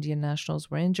 2 Indian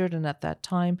nationals were injured, and at that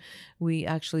time we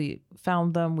actually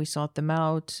found them, we sought them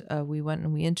out, we went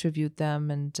and we interviewed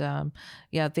them, and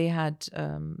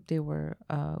they were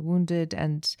wounded,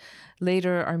 and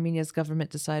later Armenia's government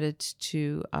decided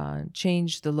to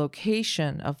change the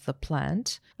location of the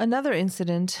plant. Another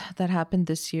incident that happened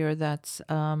this year that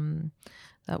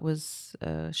was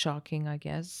shocking, I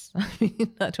guess. I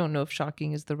mean, I don't know if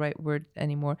shocking is the right word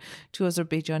anymore. 2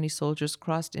 Azerbaijani soldiers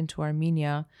crossed into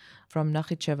Armenia from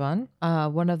Nakhichevan.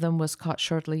 One of them was caught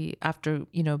shortly after,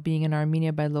 being in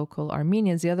Armenia by local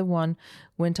Armenians. The other one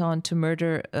went on to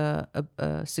murder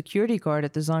a security guard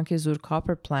at the Zankezur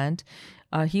copper plant.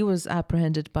 He was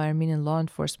apprehended by Armenian law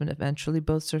enforcement eventually.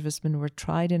 Both servicemen were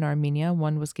tried in Armenia.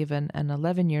 One was given an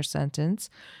 11-year sentence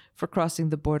for crossing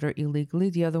the border illegally.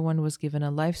 The other one was given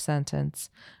a life sentence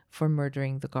for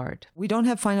murdering the guard. We don't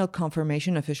have final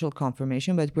confirmation, official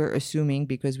confirmation, but we're assuming,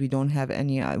 because we didn't have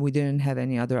any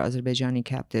other Azerbaijani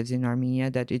captives in Armenia,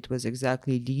 that it was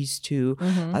exactly these 2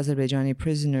 Azerbaijani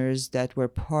prisoners that were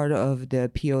part of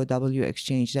the POW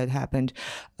exchange that happened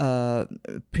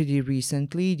pretty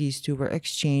recently. These 2 were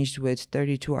exchanged with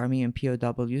 32 Armenian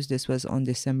POWs. This was on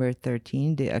December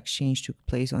 13. The exchange took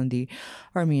place on the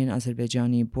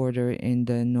Armenian-Azerbaijani border in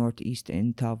the northeast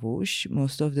in Tavush.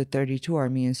 Most of the 32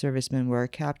 Armenian servicemen were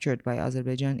captured by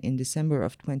Azerbaijan in December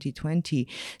of 2020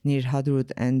 near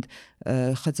Hadrut and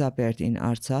Khazapert in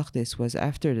Artsakh. This was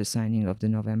after the signing of the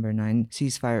November 9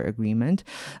 ceasefire agreement.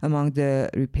 Among the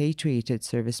repatriated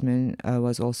servicemen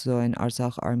was also an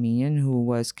Artsakh Armenian who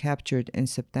was captured in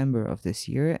September of this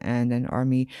year, and an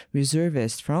army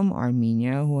reservist from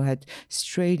Armenia who had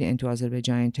strayed into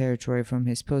Azerbaijani territory from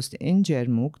his post in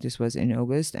Jermuk. This was in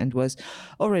August, and was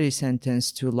already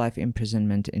sentenced to life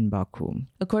imprisonment in Baku.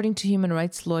 According to human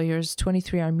rights lawyers,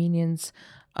 23 Armenians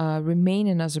remain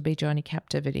in Azerbaijani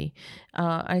captivity.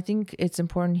 I think it's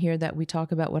important here that we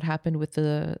talk about what happened with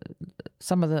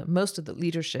most of the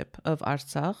leadership of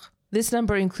Artsakh. This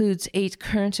number includes 8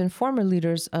 current and former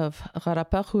leaders of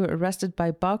Karabakh who were arrested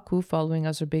by Baku following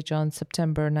Azerbaijan's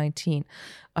September 19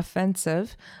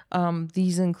 offensive.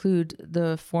 These include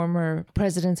the former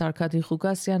presidents Arkady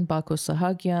Khugasyan, Bako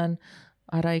Sahagyan,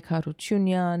 Araik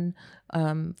Harutyunyan,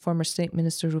 former State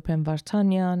Minister Rupen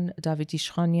Vartanyan, David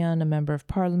Ishkhanyan, a member of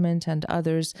parliament, and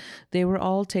others. They were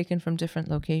all taken from different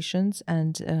locations,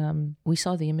 and we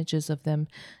saw the images of them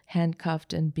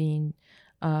handcuffed and being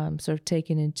sort of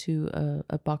taken into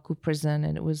a Baku prison,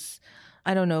 and it was,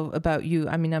 I don't know about you.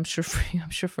 I mean, I'm sure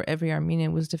for every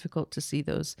Armenian it was difficult to see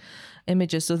those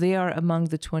images. So they are among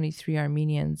the 23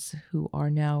 Armenians who are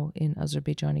now in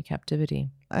Azerbaijani captivity.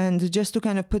 And just to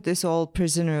kind of put this whole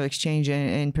prisoner exchange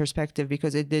in perspective,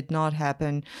 because it did not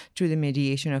happen through the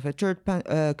mediation of a third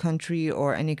country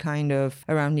or any kind of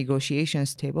around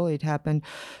negotiations table. It happened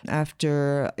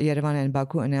after Yerevan and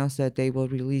Baku announced that they will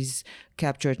release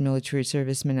captured military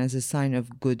servicemen as a sign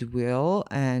of goodwill.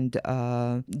 And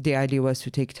the idea was to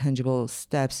take tangible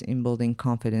steps in building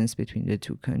confidence between the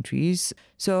 2 countries.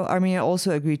 So Armenia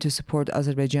also agreed to support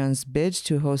Azerbaijan's bid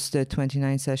to host the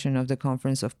 29th session of the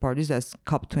Conference of Parties, that's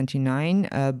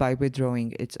COP29, by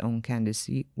withdrawing its own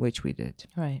candidacy, which we did.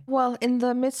 Right. Well, in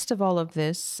the midst of all of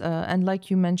this, and like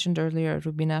you mentioned earlier,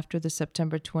 Rubin, after the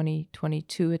September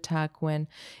 2022 attack, when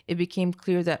it became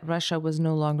clear that Russia was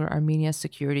no longer Armenia's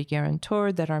security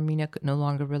guarantor, that Armenia could no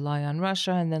longer rely on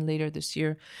Russia, and then later this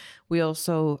year, we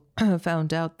also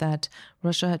found out that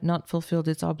Russia had not fulfilled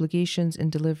its obligations in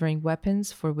delivering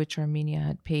weapons for which Armenia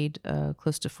had paid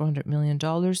close to $400 million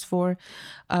for.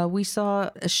 We saw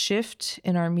a shift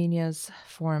in Armenia's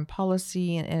foreign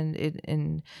policy and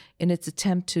in its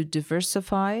attempt to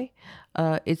diversify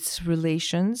its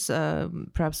relations.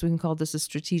 Perhaps we can call this a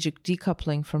strategic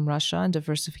decoupling from Russia and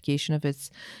diversification of its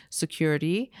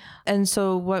security. And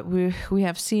so what we we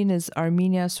have seen is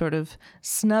Armenia sort of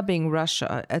snubbing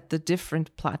Russia at the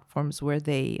different platforms where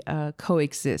they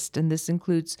coexist. And this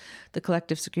includes the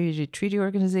Collective Security Treaty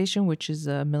Organization, which is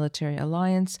a military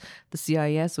alliance, the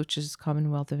CIS, which is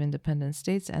Commonwealth of Independent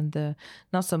States, and the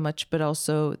not so much, but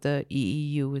also the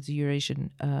EEU, with the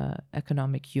Eurasian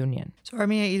Economic Union. So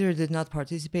Armenia either did not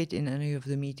participate in any of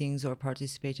the meetings or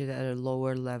participated at a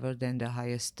lower level than the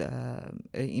highest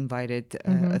invited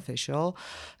official.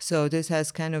 So this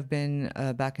has kind of been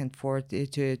back and forth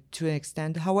to an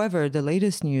extent. However, the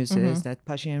latest news is that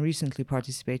Pashinyan recently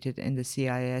participated in the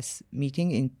CIS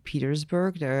meeting in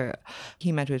Petersburg. There,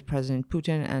 he met with President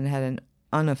Putin and had an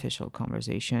unofficial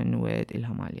conversation with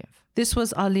Ilham Aliyev. This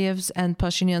was Aliyev's and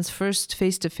Pashinyan's first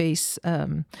face-to-face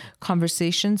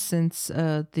conversation since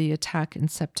the attack in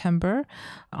September.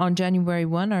 On January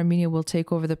 1, Armenia will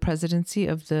take over the presidency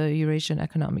of the Eurasian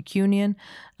Economic Union.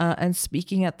 And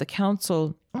speaking at the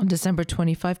council on December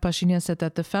 25, Pashinyan said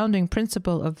that the founding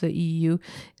principle of the EU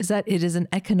is that it is an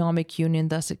economic union,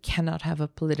 thus it cannot have a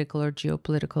political or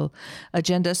geopolitical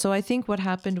agenda. So I think what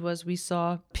happened was we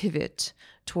saw pivot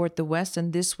toward the West,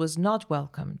 and this was not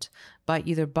welcomed by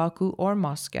either Baku or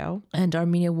Moscow. And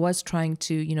Armenia was trying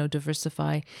to,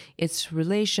 diversify its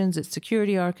relations, its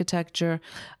security architecture.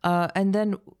 And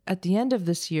then at the end of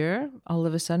this year, all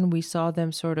of a sudden, we saw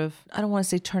them sort of, I don't want to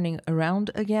say turning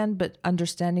around again, but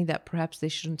understanding that perhaps they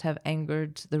shouldn't have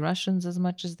angered the Russians as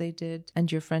much as they did.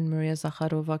 And your friend Maria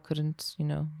Zakharova couldn't,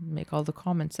 make all the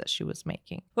comments that she was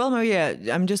making. Well, Maria,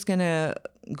 I'm just going to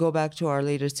go back to our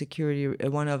latest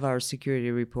one of our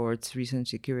recent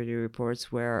security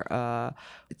reports, where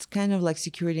it's kind of like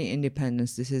security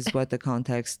independence. This is what the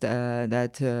context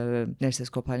that Nerses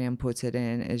Kopalian puts it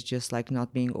in, is just like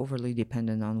not being overly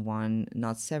dependent on one,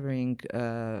 not severing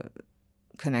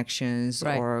connections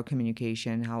or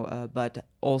communication, but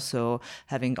also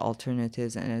having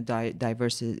alternatives and a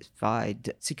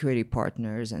diversified security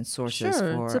partners and sources.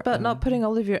 Sure, it's about not putting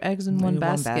all of your eggs in one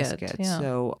basket. Yeah.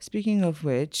 So speaking of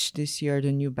which, this year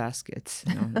the new baskets.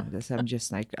 I'm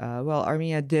just like,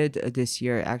 Armenia did this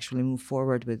year actually move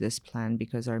forward with this plan,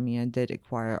 because Armenia did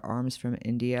acquire arms from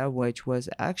India, which was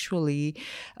actually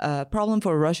a problem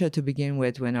for Russia to begin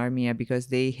with when Armenia, because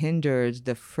they hindered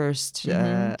the first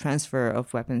transfer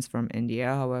of weapons from India.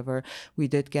 However, we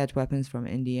did get weapons from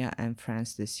India and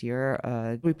France this year.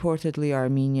 Reportedly,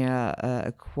 Armenia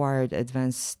acquired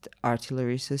advanced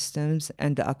artillery systems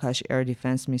and the Akash air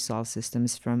defense missile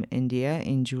systems from India.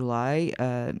 In July,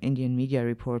 Indian media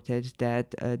reported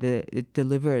that it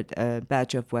delivered a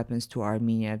batch of weapons to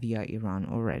Armenia via Iran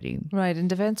already. Right, and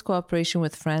defense cooperation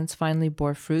with France finally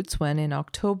bore fruits when, in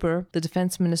October, the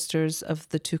defense ministers of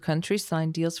the two countries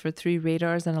signed deals for 3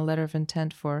 radars and a letter of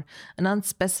intent for an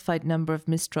unspecified number of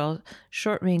Mistral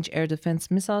short-range air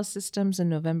defense missile systems. In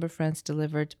November, France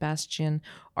delivered Bastion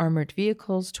armored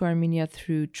vehicles to Armenia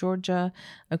through Georgia.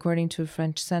 According to a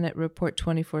French Senate report,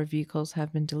 24 vehicles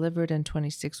have been delivered and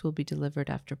 26 will be delivered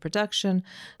after production.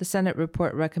 The Senate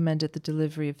report recommended the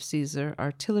delivery of Caesar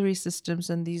artillery systems,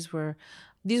 and these were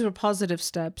positive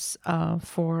steps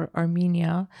for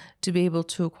Armenia to be able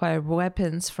to acquire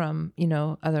weapons from,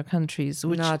 other countries.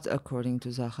 Which... Not according to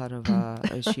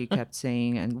Zakharova. She kept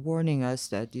saying and warning us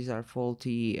that these are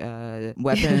faulty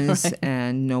weapons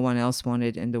and no one else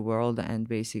wanted in the world. And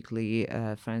basically,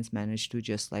 France managed to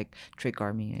just trick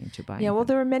Armenia into buying them.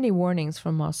 There were many warnings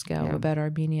from Moscow about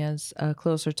Armenia's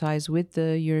closer ties with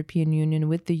the European Union,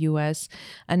 with the U.S.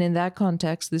 And in that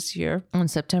context, this year, on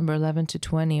September 11 to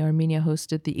 20, Armenia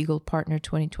hosted the Eagle Partner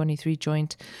 2023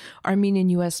 joint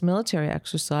Armenian-U.S. military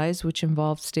exercise, which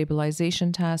involved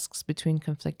stabilization tasks between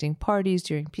conflicting parties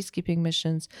during peacekeeping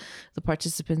missions. The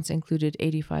participants included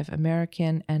 85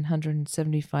 American and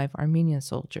 175 Armenian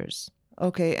soldiers.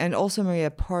 Okay, and also,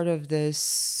 Maria, part of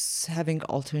this having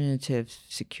alternative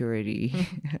security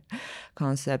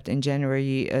concept, in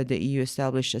January, the EU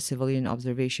established a civilian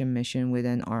observation mission with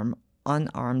an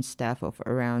unarmed staff of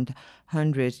around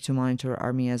 100 to monitor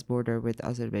Armenia's border with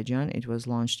Azerbaijan. It was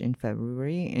launched in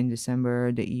February. In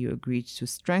December, the EU agreed to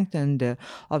strengthen the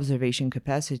observation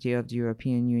capacity of the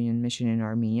European Union mission in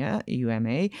Armenia,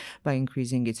 EUMA, by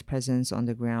increasing its presence on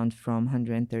the ground from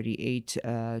 138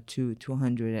 to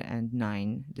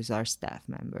 209. These are staff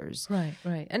members.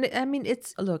 Right. And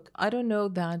I don't know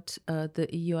that the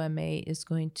EUMA is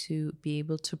going to be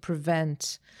able to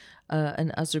prevent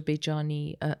an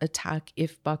Azerbaijani attack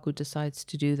if Baku decides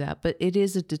to do that. But it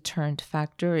is a deterrent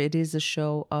factor. It is a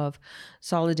show of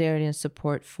solidarity and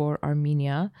support for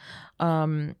Armenia.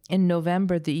 In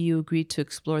November, the EU agreed to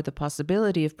explore the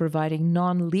possibility of providing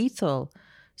non-lethal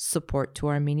support to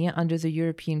Armenia under the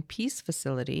European Peace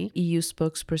Facility. EU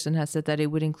spokesperson has said that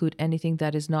it would include anything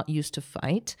that is not used to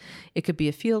fight. It could be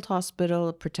a field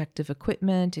hospital, protective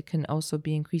equipment. It can also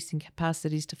be increasing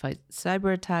capacities to fight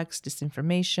cyber attacks,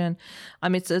 disinformation.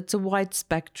 It's a wide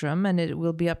spectrum, and it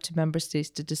will be up to member states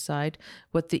to decide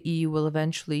what the EU will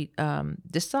eventually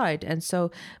decide. And so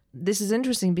this is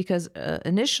interesting because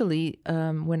initially,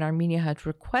 when Armenia had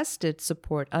requested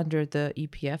support under the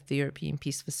EPF, the European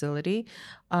Peace Facility,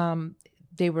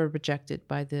 they were rejected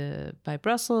by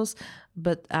Brussels.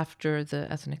 But after the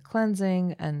ethnic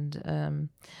cleansing and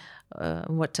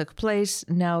what took place,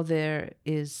 now there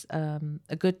is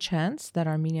a good chance that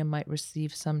Armenia might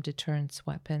receive some deterrence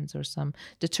weapons or some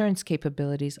deterrence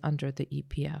capabilities under the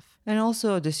EPF. And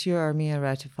also this year, Armenia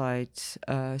ratified,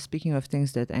 speaking of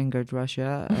things that angered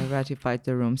Russia, ratified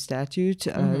the Rome Statute.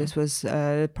 This was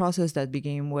a process that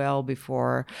began well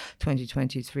before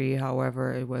 2023.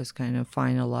 However, it was kind of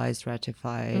finalized,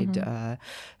 ratified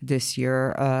this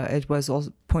year. It was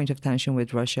also point of tension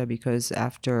with Russia because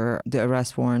after the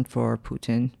arrest warrant for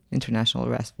Putin, international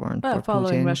arrest warrant for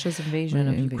following Putin, Russia's invasion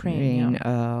of Ukraine.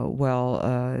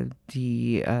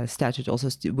 The statute also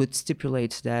would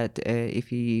stipulate that if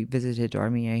he visited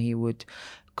Armenia, he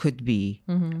could be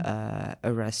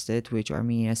arrested, which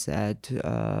Armenia said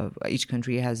each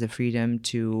country has the freedom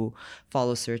to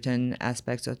follow certain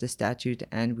aspects of the statute,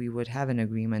 and we would have an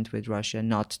agreement with Russia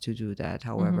not to do that.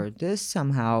 However, this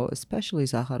somehow, especially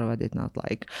Zakharova, did not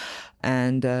like.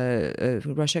 And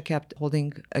Russia kept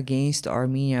holding against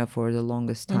Armenia for the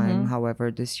longest time.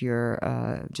 However, this year,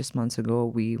 just months ago,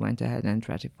 we went ahead and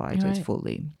ratified it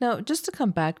fully. Now, just to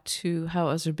come back to how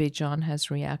Azerbaijan has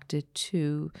reacted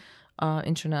to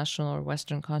international or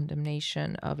Western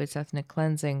condemnation of its ethnic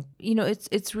cleansing.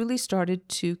 It's really started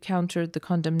to counter the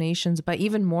condemnations by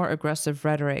even more aggressive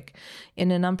rhetoric. In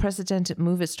an unprecedented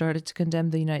move, it started to condemn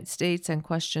the United States and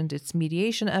questioned its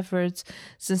mediation efforts.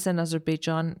 Since then,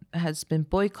 Azerbaijan has been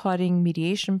boycotting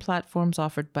mediation platforms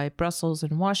offered by Brussels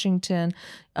and Washington.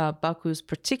 Baku is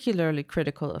particularly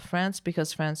critical of France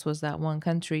because France was that one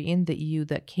country in the EU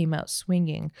that came out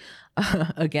swinging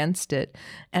against it.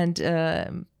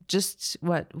 And just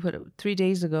 3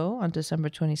 days ago, on December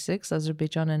 26,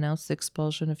 Azerbaijan announced the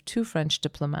expulsion of 2 French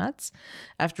diplomats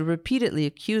after repeatedly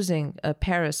accusing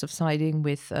Paris of siding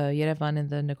with Yerevan in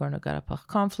the Nagorno-Karabakh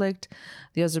conflict.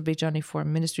 The Azerbaijani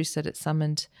Foreign Ministry said it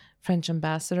summoned French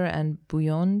ambassador Anne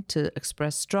Bouillon to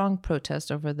express strong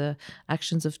protest over the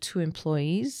actions of 2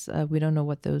 employees. We don't know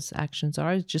what those actions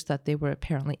are. It's just that they were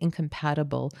apparently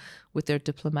incompatible with their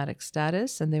diplomatic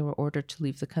status, and they were ordered to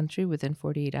leave the country within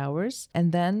 48 hours.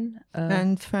 And then...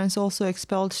 and France also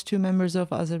expelled 2 members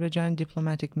of Azerbaijan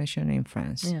diplomatic mission in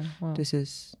France. Yeah, well. This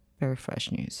is very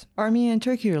fresh news. Armenia and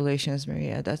Turkey relations,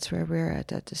 Maria, that's where we're at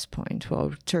this point.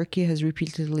 Well, Turkey has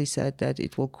repeatedly said that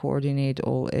it will coordinate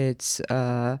all its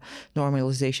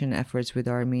normalization efforts with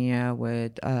Armenia,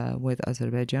 with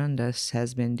Azerbaijan. This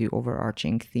has been the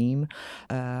overarching theme.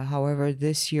 However,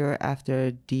 this year,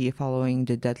 following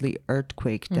the deadly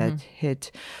earthquake that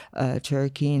hit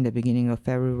Turkey in the beginning of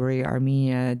February,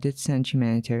 Armenia did send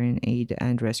humanitarian aid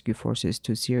and rescue forces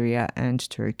to Syria and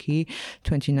Turkey.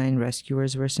 29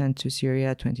 rescuers were sent to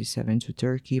Syria, 27 to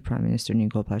Turkey. Prime Minister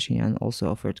Nikol Pashinyan also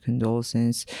offered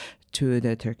condolences to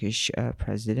the Turkish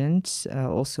president.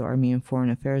 Also, Armenian Foreign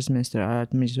Affairs Minister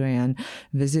Arat Mirzoyan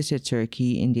visited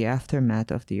Turkey in the aftermath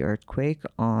of the earthquake.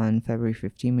 On February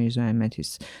 15, Mirzoyan met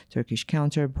his Turkish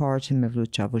counterpart,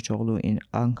 Mevlut Çavuşoğlu, in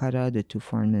Ankara. The 2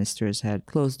 foreign ministers had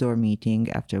closed-door meeting,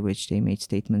 after which they made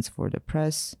statements for the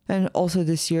press. And also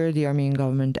this year, the Armenian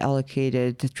government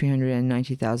allocated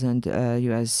 $390,000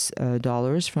 US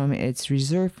dollars from its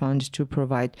reserve fund to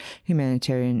provide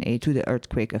humanitarian aid to the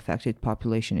earthquake-affected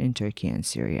population in Turkey and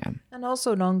Syria. And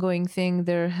also an ongoing thing,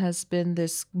 there has been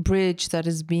this bridge that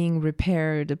is being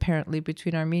repaired apparently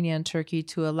between Armenia and Turkey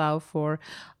to allow for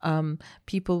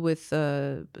people with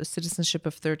citizenship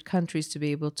of third countries to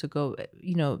be able to go,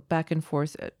 back and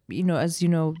forth. As you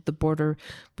know, the border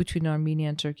between Armenia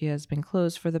and Turkey has been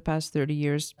closed for the past 30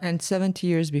 years. And 70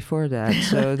 years before that.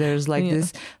 So there's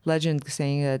this legend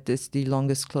saying that it's the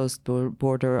longest closed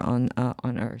border on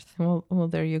Earth. Well,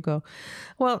 there you go.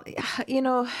 Well,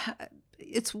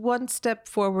 it's 1 step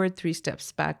forward, 3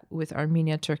 steps back with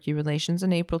Armenia-Turkey relations.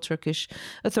 In April, Turkish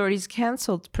authorities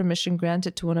canceled permission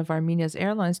granted to one of Armenia's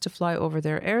airlines to fly over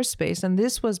their airspace. And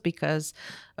this was because,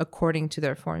 according to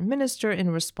their foreign minister,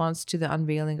 in response to the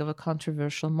unveiling of a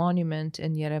controversial monument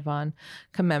in Yerevan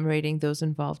commemorating those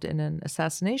involved in an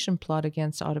assassination plot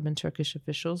against Ottoman Turkish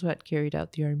officials who had carried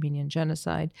out the Armenian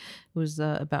genocide. It was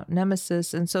about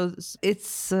Nemesis. And so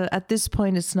it's at this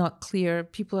point, it's not clear.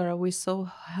 People are always so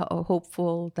hopeful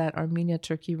hopeful that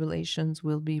Armenia-Turkey relations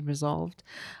will be resolved.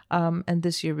 And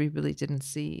this year we really didn't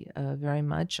see very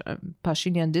much.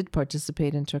 Pashinyan did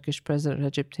participate in Turkish President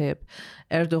Recep Tayyip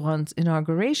Erdogan's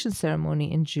inauguration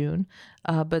ceremony in June,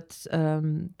 but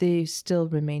they still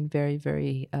remain very,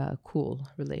 very cool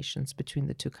relations between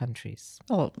the two countries.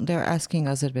 Well, they're asking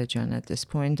Azerbaijan at this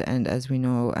point, and as we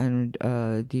know, and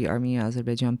the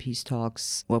Armenia-Azerbaijan peace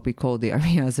talks, what we call the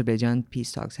Armenia-Azerbaijan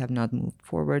peace talks, have not moved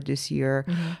forward this year.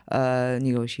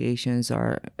 Negotiations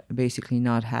are basically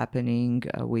not happening.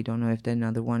 We don't know if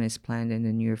another one is planned in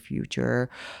the near future.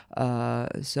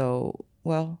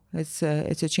 Well, it's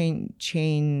a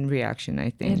chain reaction,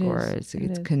 I think, or it's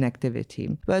connectivity.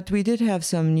 But we did have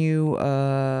some new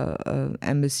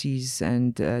embassies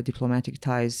and diplomatic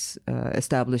ties,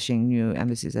 establishing new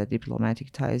embassies and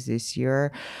diplomatic ties this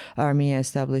year. Armenia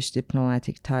established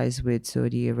diplomatic ties with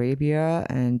Saudi Arabia,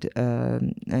 and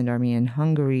Armenia and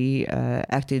Hungary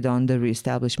acted on the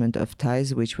reestablishment of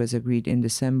ties, which was agreed in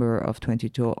December of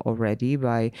 2022 already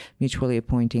by mutually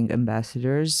appointing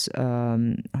ambassadors.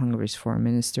 Hungary's foreign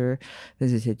minister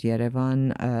visited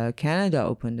Yerevan. Canada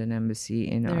opened an embassy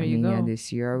in Armenia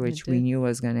this year, which we knew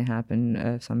was going to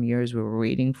happen. Some years we were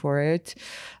waiting for it.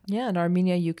 Yeah, and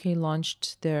Armenia-UK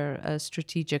launched their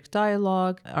strategic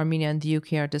dialogue. Armenia and the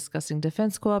UK are discussing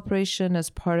defense cooperation as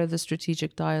part of the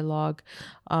strategic dialogue.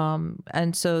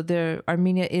 And so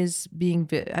Armenia is being,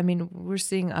 we're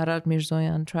seeing Arad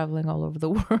Mirzoyan traveling all over the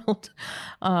world.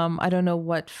 I don't know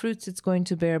what fruits it's going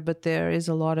to bear, but there is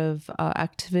a lot of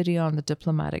activity on the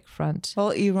diplomatic front. Well,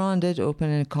 Iran did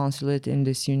open a consulate in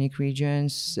the Sunni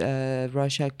regions.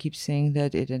 Russia keeps saying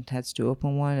that it intends to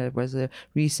open one. There was a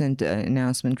recent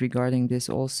announcement regarding this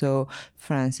also.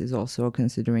 France is also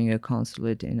considering a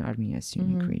consulate in Armenia's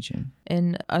Sunni region.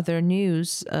 In other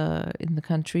news in the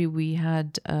country, we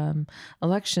had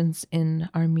elections in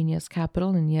Armenia's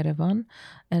capital, in Yerevan.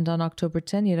 And on October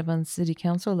 10, Yerevan City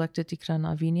Council elected Ikran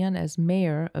Avinian as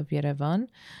mayor of Yerevan.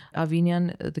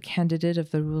 Avinian, the candidate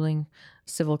of the ruling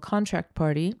Civil Contract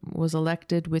Party, was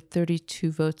elected with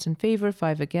 32 votes in favor,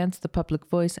 5 against. The Public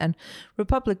Voice and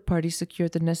Republic Party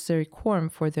secured the necessary quorum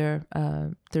for their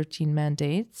 13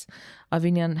 mandates.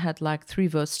 Avinian had lacked 3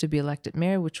 votes to be elected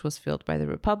mayor, which was filled by the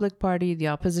Republic Party. The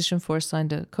opposition force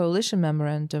signed a coalition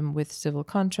memorandum with Civil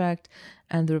Contract,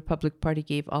 and the Republic Party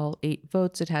gave all 8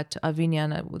 votes it had to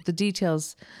Avinian. The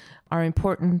details are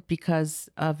important because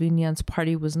Avinian's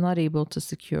party was not able to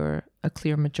secure a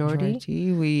clear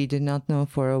majority. We did not know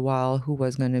for a while who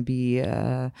was going to be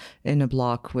in a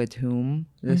block with whom.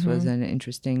 This was an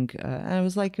interesting, and it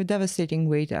was like a devastating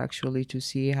wait actually to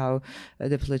see how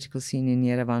the political scene in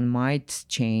Yerevan might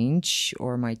change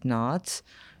or might not,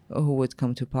 who would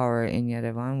come to power in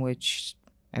Yerevan, which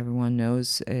everyone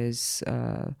knows is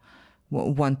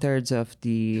 1/3 of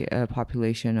the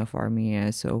population of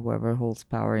Armenia. So whoever holds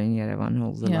power in Yerevan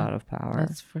holds a lot of power.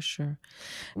 That's for sure.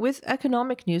 With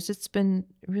economic news, it's been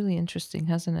really interesting,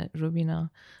 hasn't it,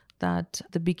 Rubina? That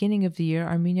at the beginning of the year,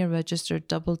 Armenia registered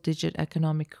double-digit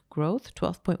economic growth,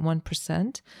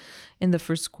 12.1% in the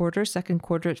first quarter. Second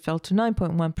quarter, it fell to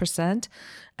 9.1%.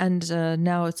 And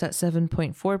now it's at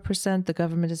 7.4%. The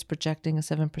government is projecting a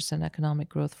 7% economic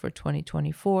growth for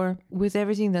 2024. With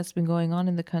everything that's been going on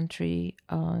in the country,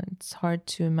 it's hard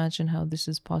to imagine how this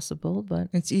is possible. But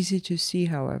it's easy to see,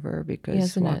 however,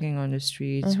 because walking on the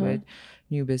streets with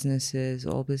new businesses,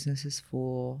 all businesses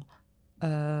full,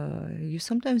 you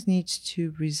sometimes need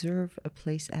to reserve a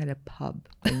place at a pub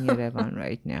in Yerevan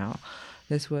right now.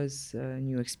 This was a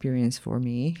new experience for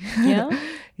me. Yeah?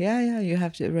 Yeah. You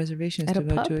have reservations at to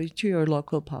go to your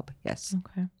local pub. Yes.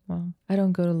 Okay. Well, I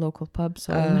don't go to local pubs,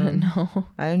 so I don't know.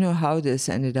 I don't know how this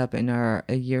ended up in our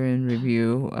year in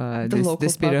review,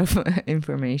 this bit of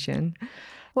information.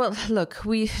 Well, look,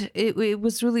 it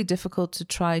was really difficult to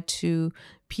try to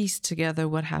piece together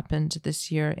what happened this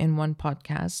year in one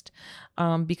podcast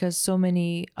because so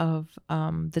many of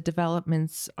the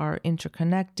developments are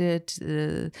interconnected.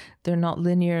 They're not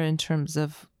linear in terms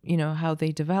of, how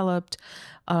they developed.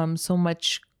 So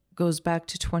much goes back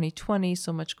to 2020,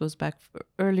 so much goes back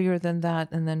earlier than that,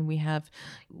 and then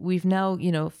we've now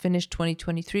finished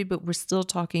 2023, but we're still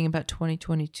talking about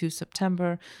 2022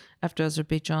 September after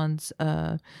Azerbaijan's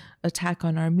attack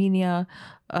on Armenia,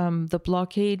 the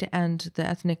blockade and the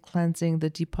ethnic cleansing, the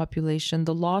depopulation,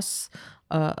 the loss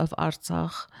of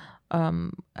Artsakh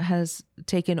has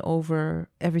taken over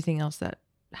everything else that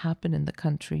happened in the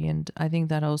country. And I think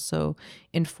that also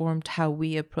informed how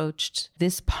we approached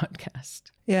this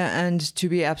podcast. Yeah, and to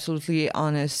be absolutely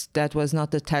honest, that was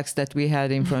not the text that we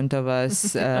had in front of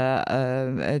us.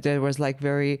 There was like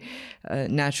very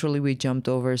naturally we jumped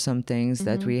over some things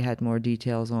that we had more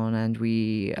details on, and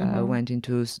we went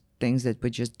into things that we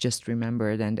just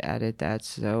remembered and added that.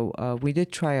 So we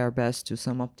did try our best to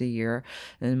sum up the year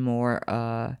in a more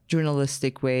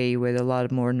journalistic way with a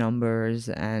lot more numbers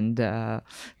and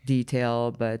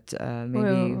detail, but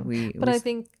maybe I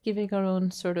think giving our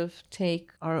own sort of take,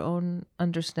 our own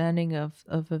understanding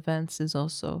of events is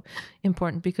also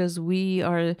important, because we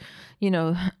are,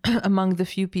 among the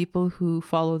few people who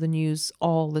follow the news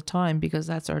all the time, because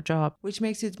that's our job. Which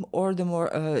makes it more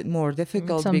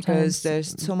difficult Sometimes. Because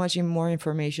there's so much more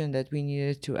information that we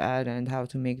needed to add, and how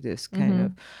to make this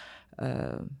kind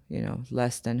of,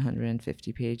 less than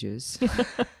 150 pages.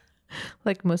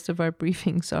 Like most of our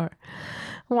briefings are.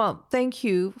 Well, thank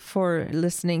you for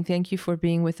listening. Thank you for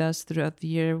being with us throughout the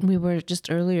year. We were just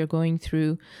earlier going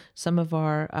through some of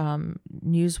our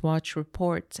Newswatch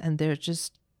reports, and they're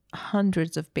just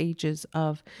hundreds of pages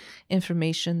of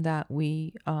information that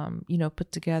we,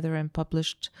 put together and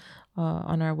published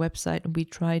on our website. And we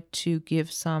tried to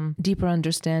give some deeper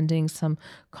understanding, some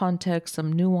context,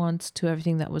 some nuance to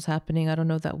everything that was happening. I don't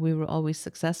know that we were always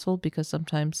successful, because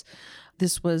sometimes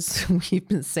we've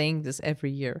been saying this every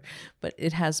year, but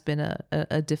it has been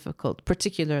a difficult,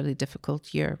 particularly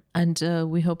difficult year. And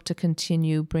we hope to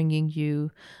continue bringing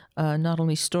you not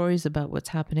only stories about what's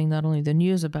happening, not only the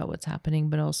news about what's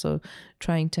happening, but also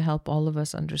trying to help all of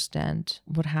us understand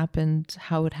what happened,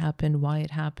 how it happened, why it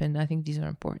happened. I think these are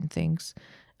important things,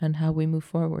 and how we move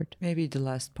forward. Maybe the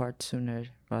last part sooner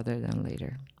rather than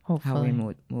later. Hopefully. How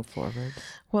we move forward.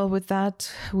 Well, with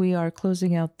that, we are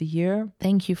closing out the year.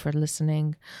 Thank you for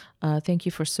listening. Thank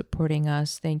you for supporting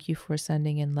us. Thank you for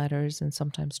sending in letters and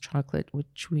sometimes chocolate,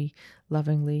 which we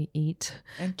lovingly eat.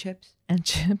 And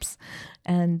chips.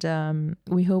 And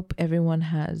we hope everyone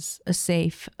has a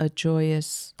safe, a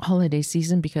joyous holiday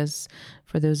season, because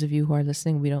for those of you who are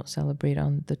listening, we don't celebrate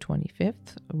on the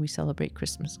 25th. We celebrate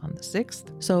Christmas on the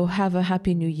 6th. So have a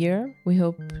happy new year. We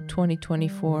hope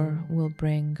 2024 will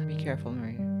bring... Be careful,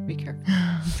 Maria. Be careful.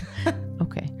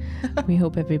 Okay. We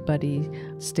hope everybody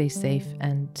stays safe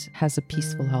and has a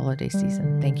peaceful holiday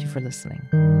season. Thank you for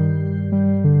listening.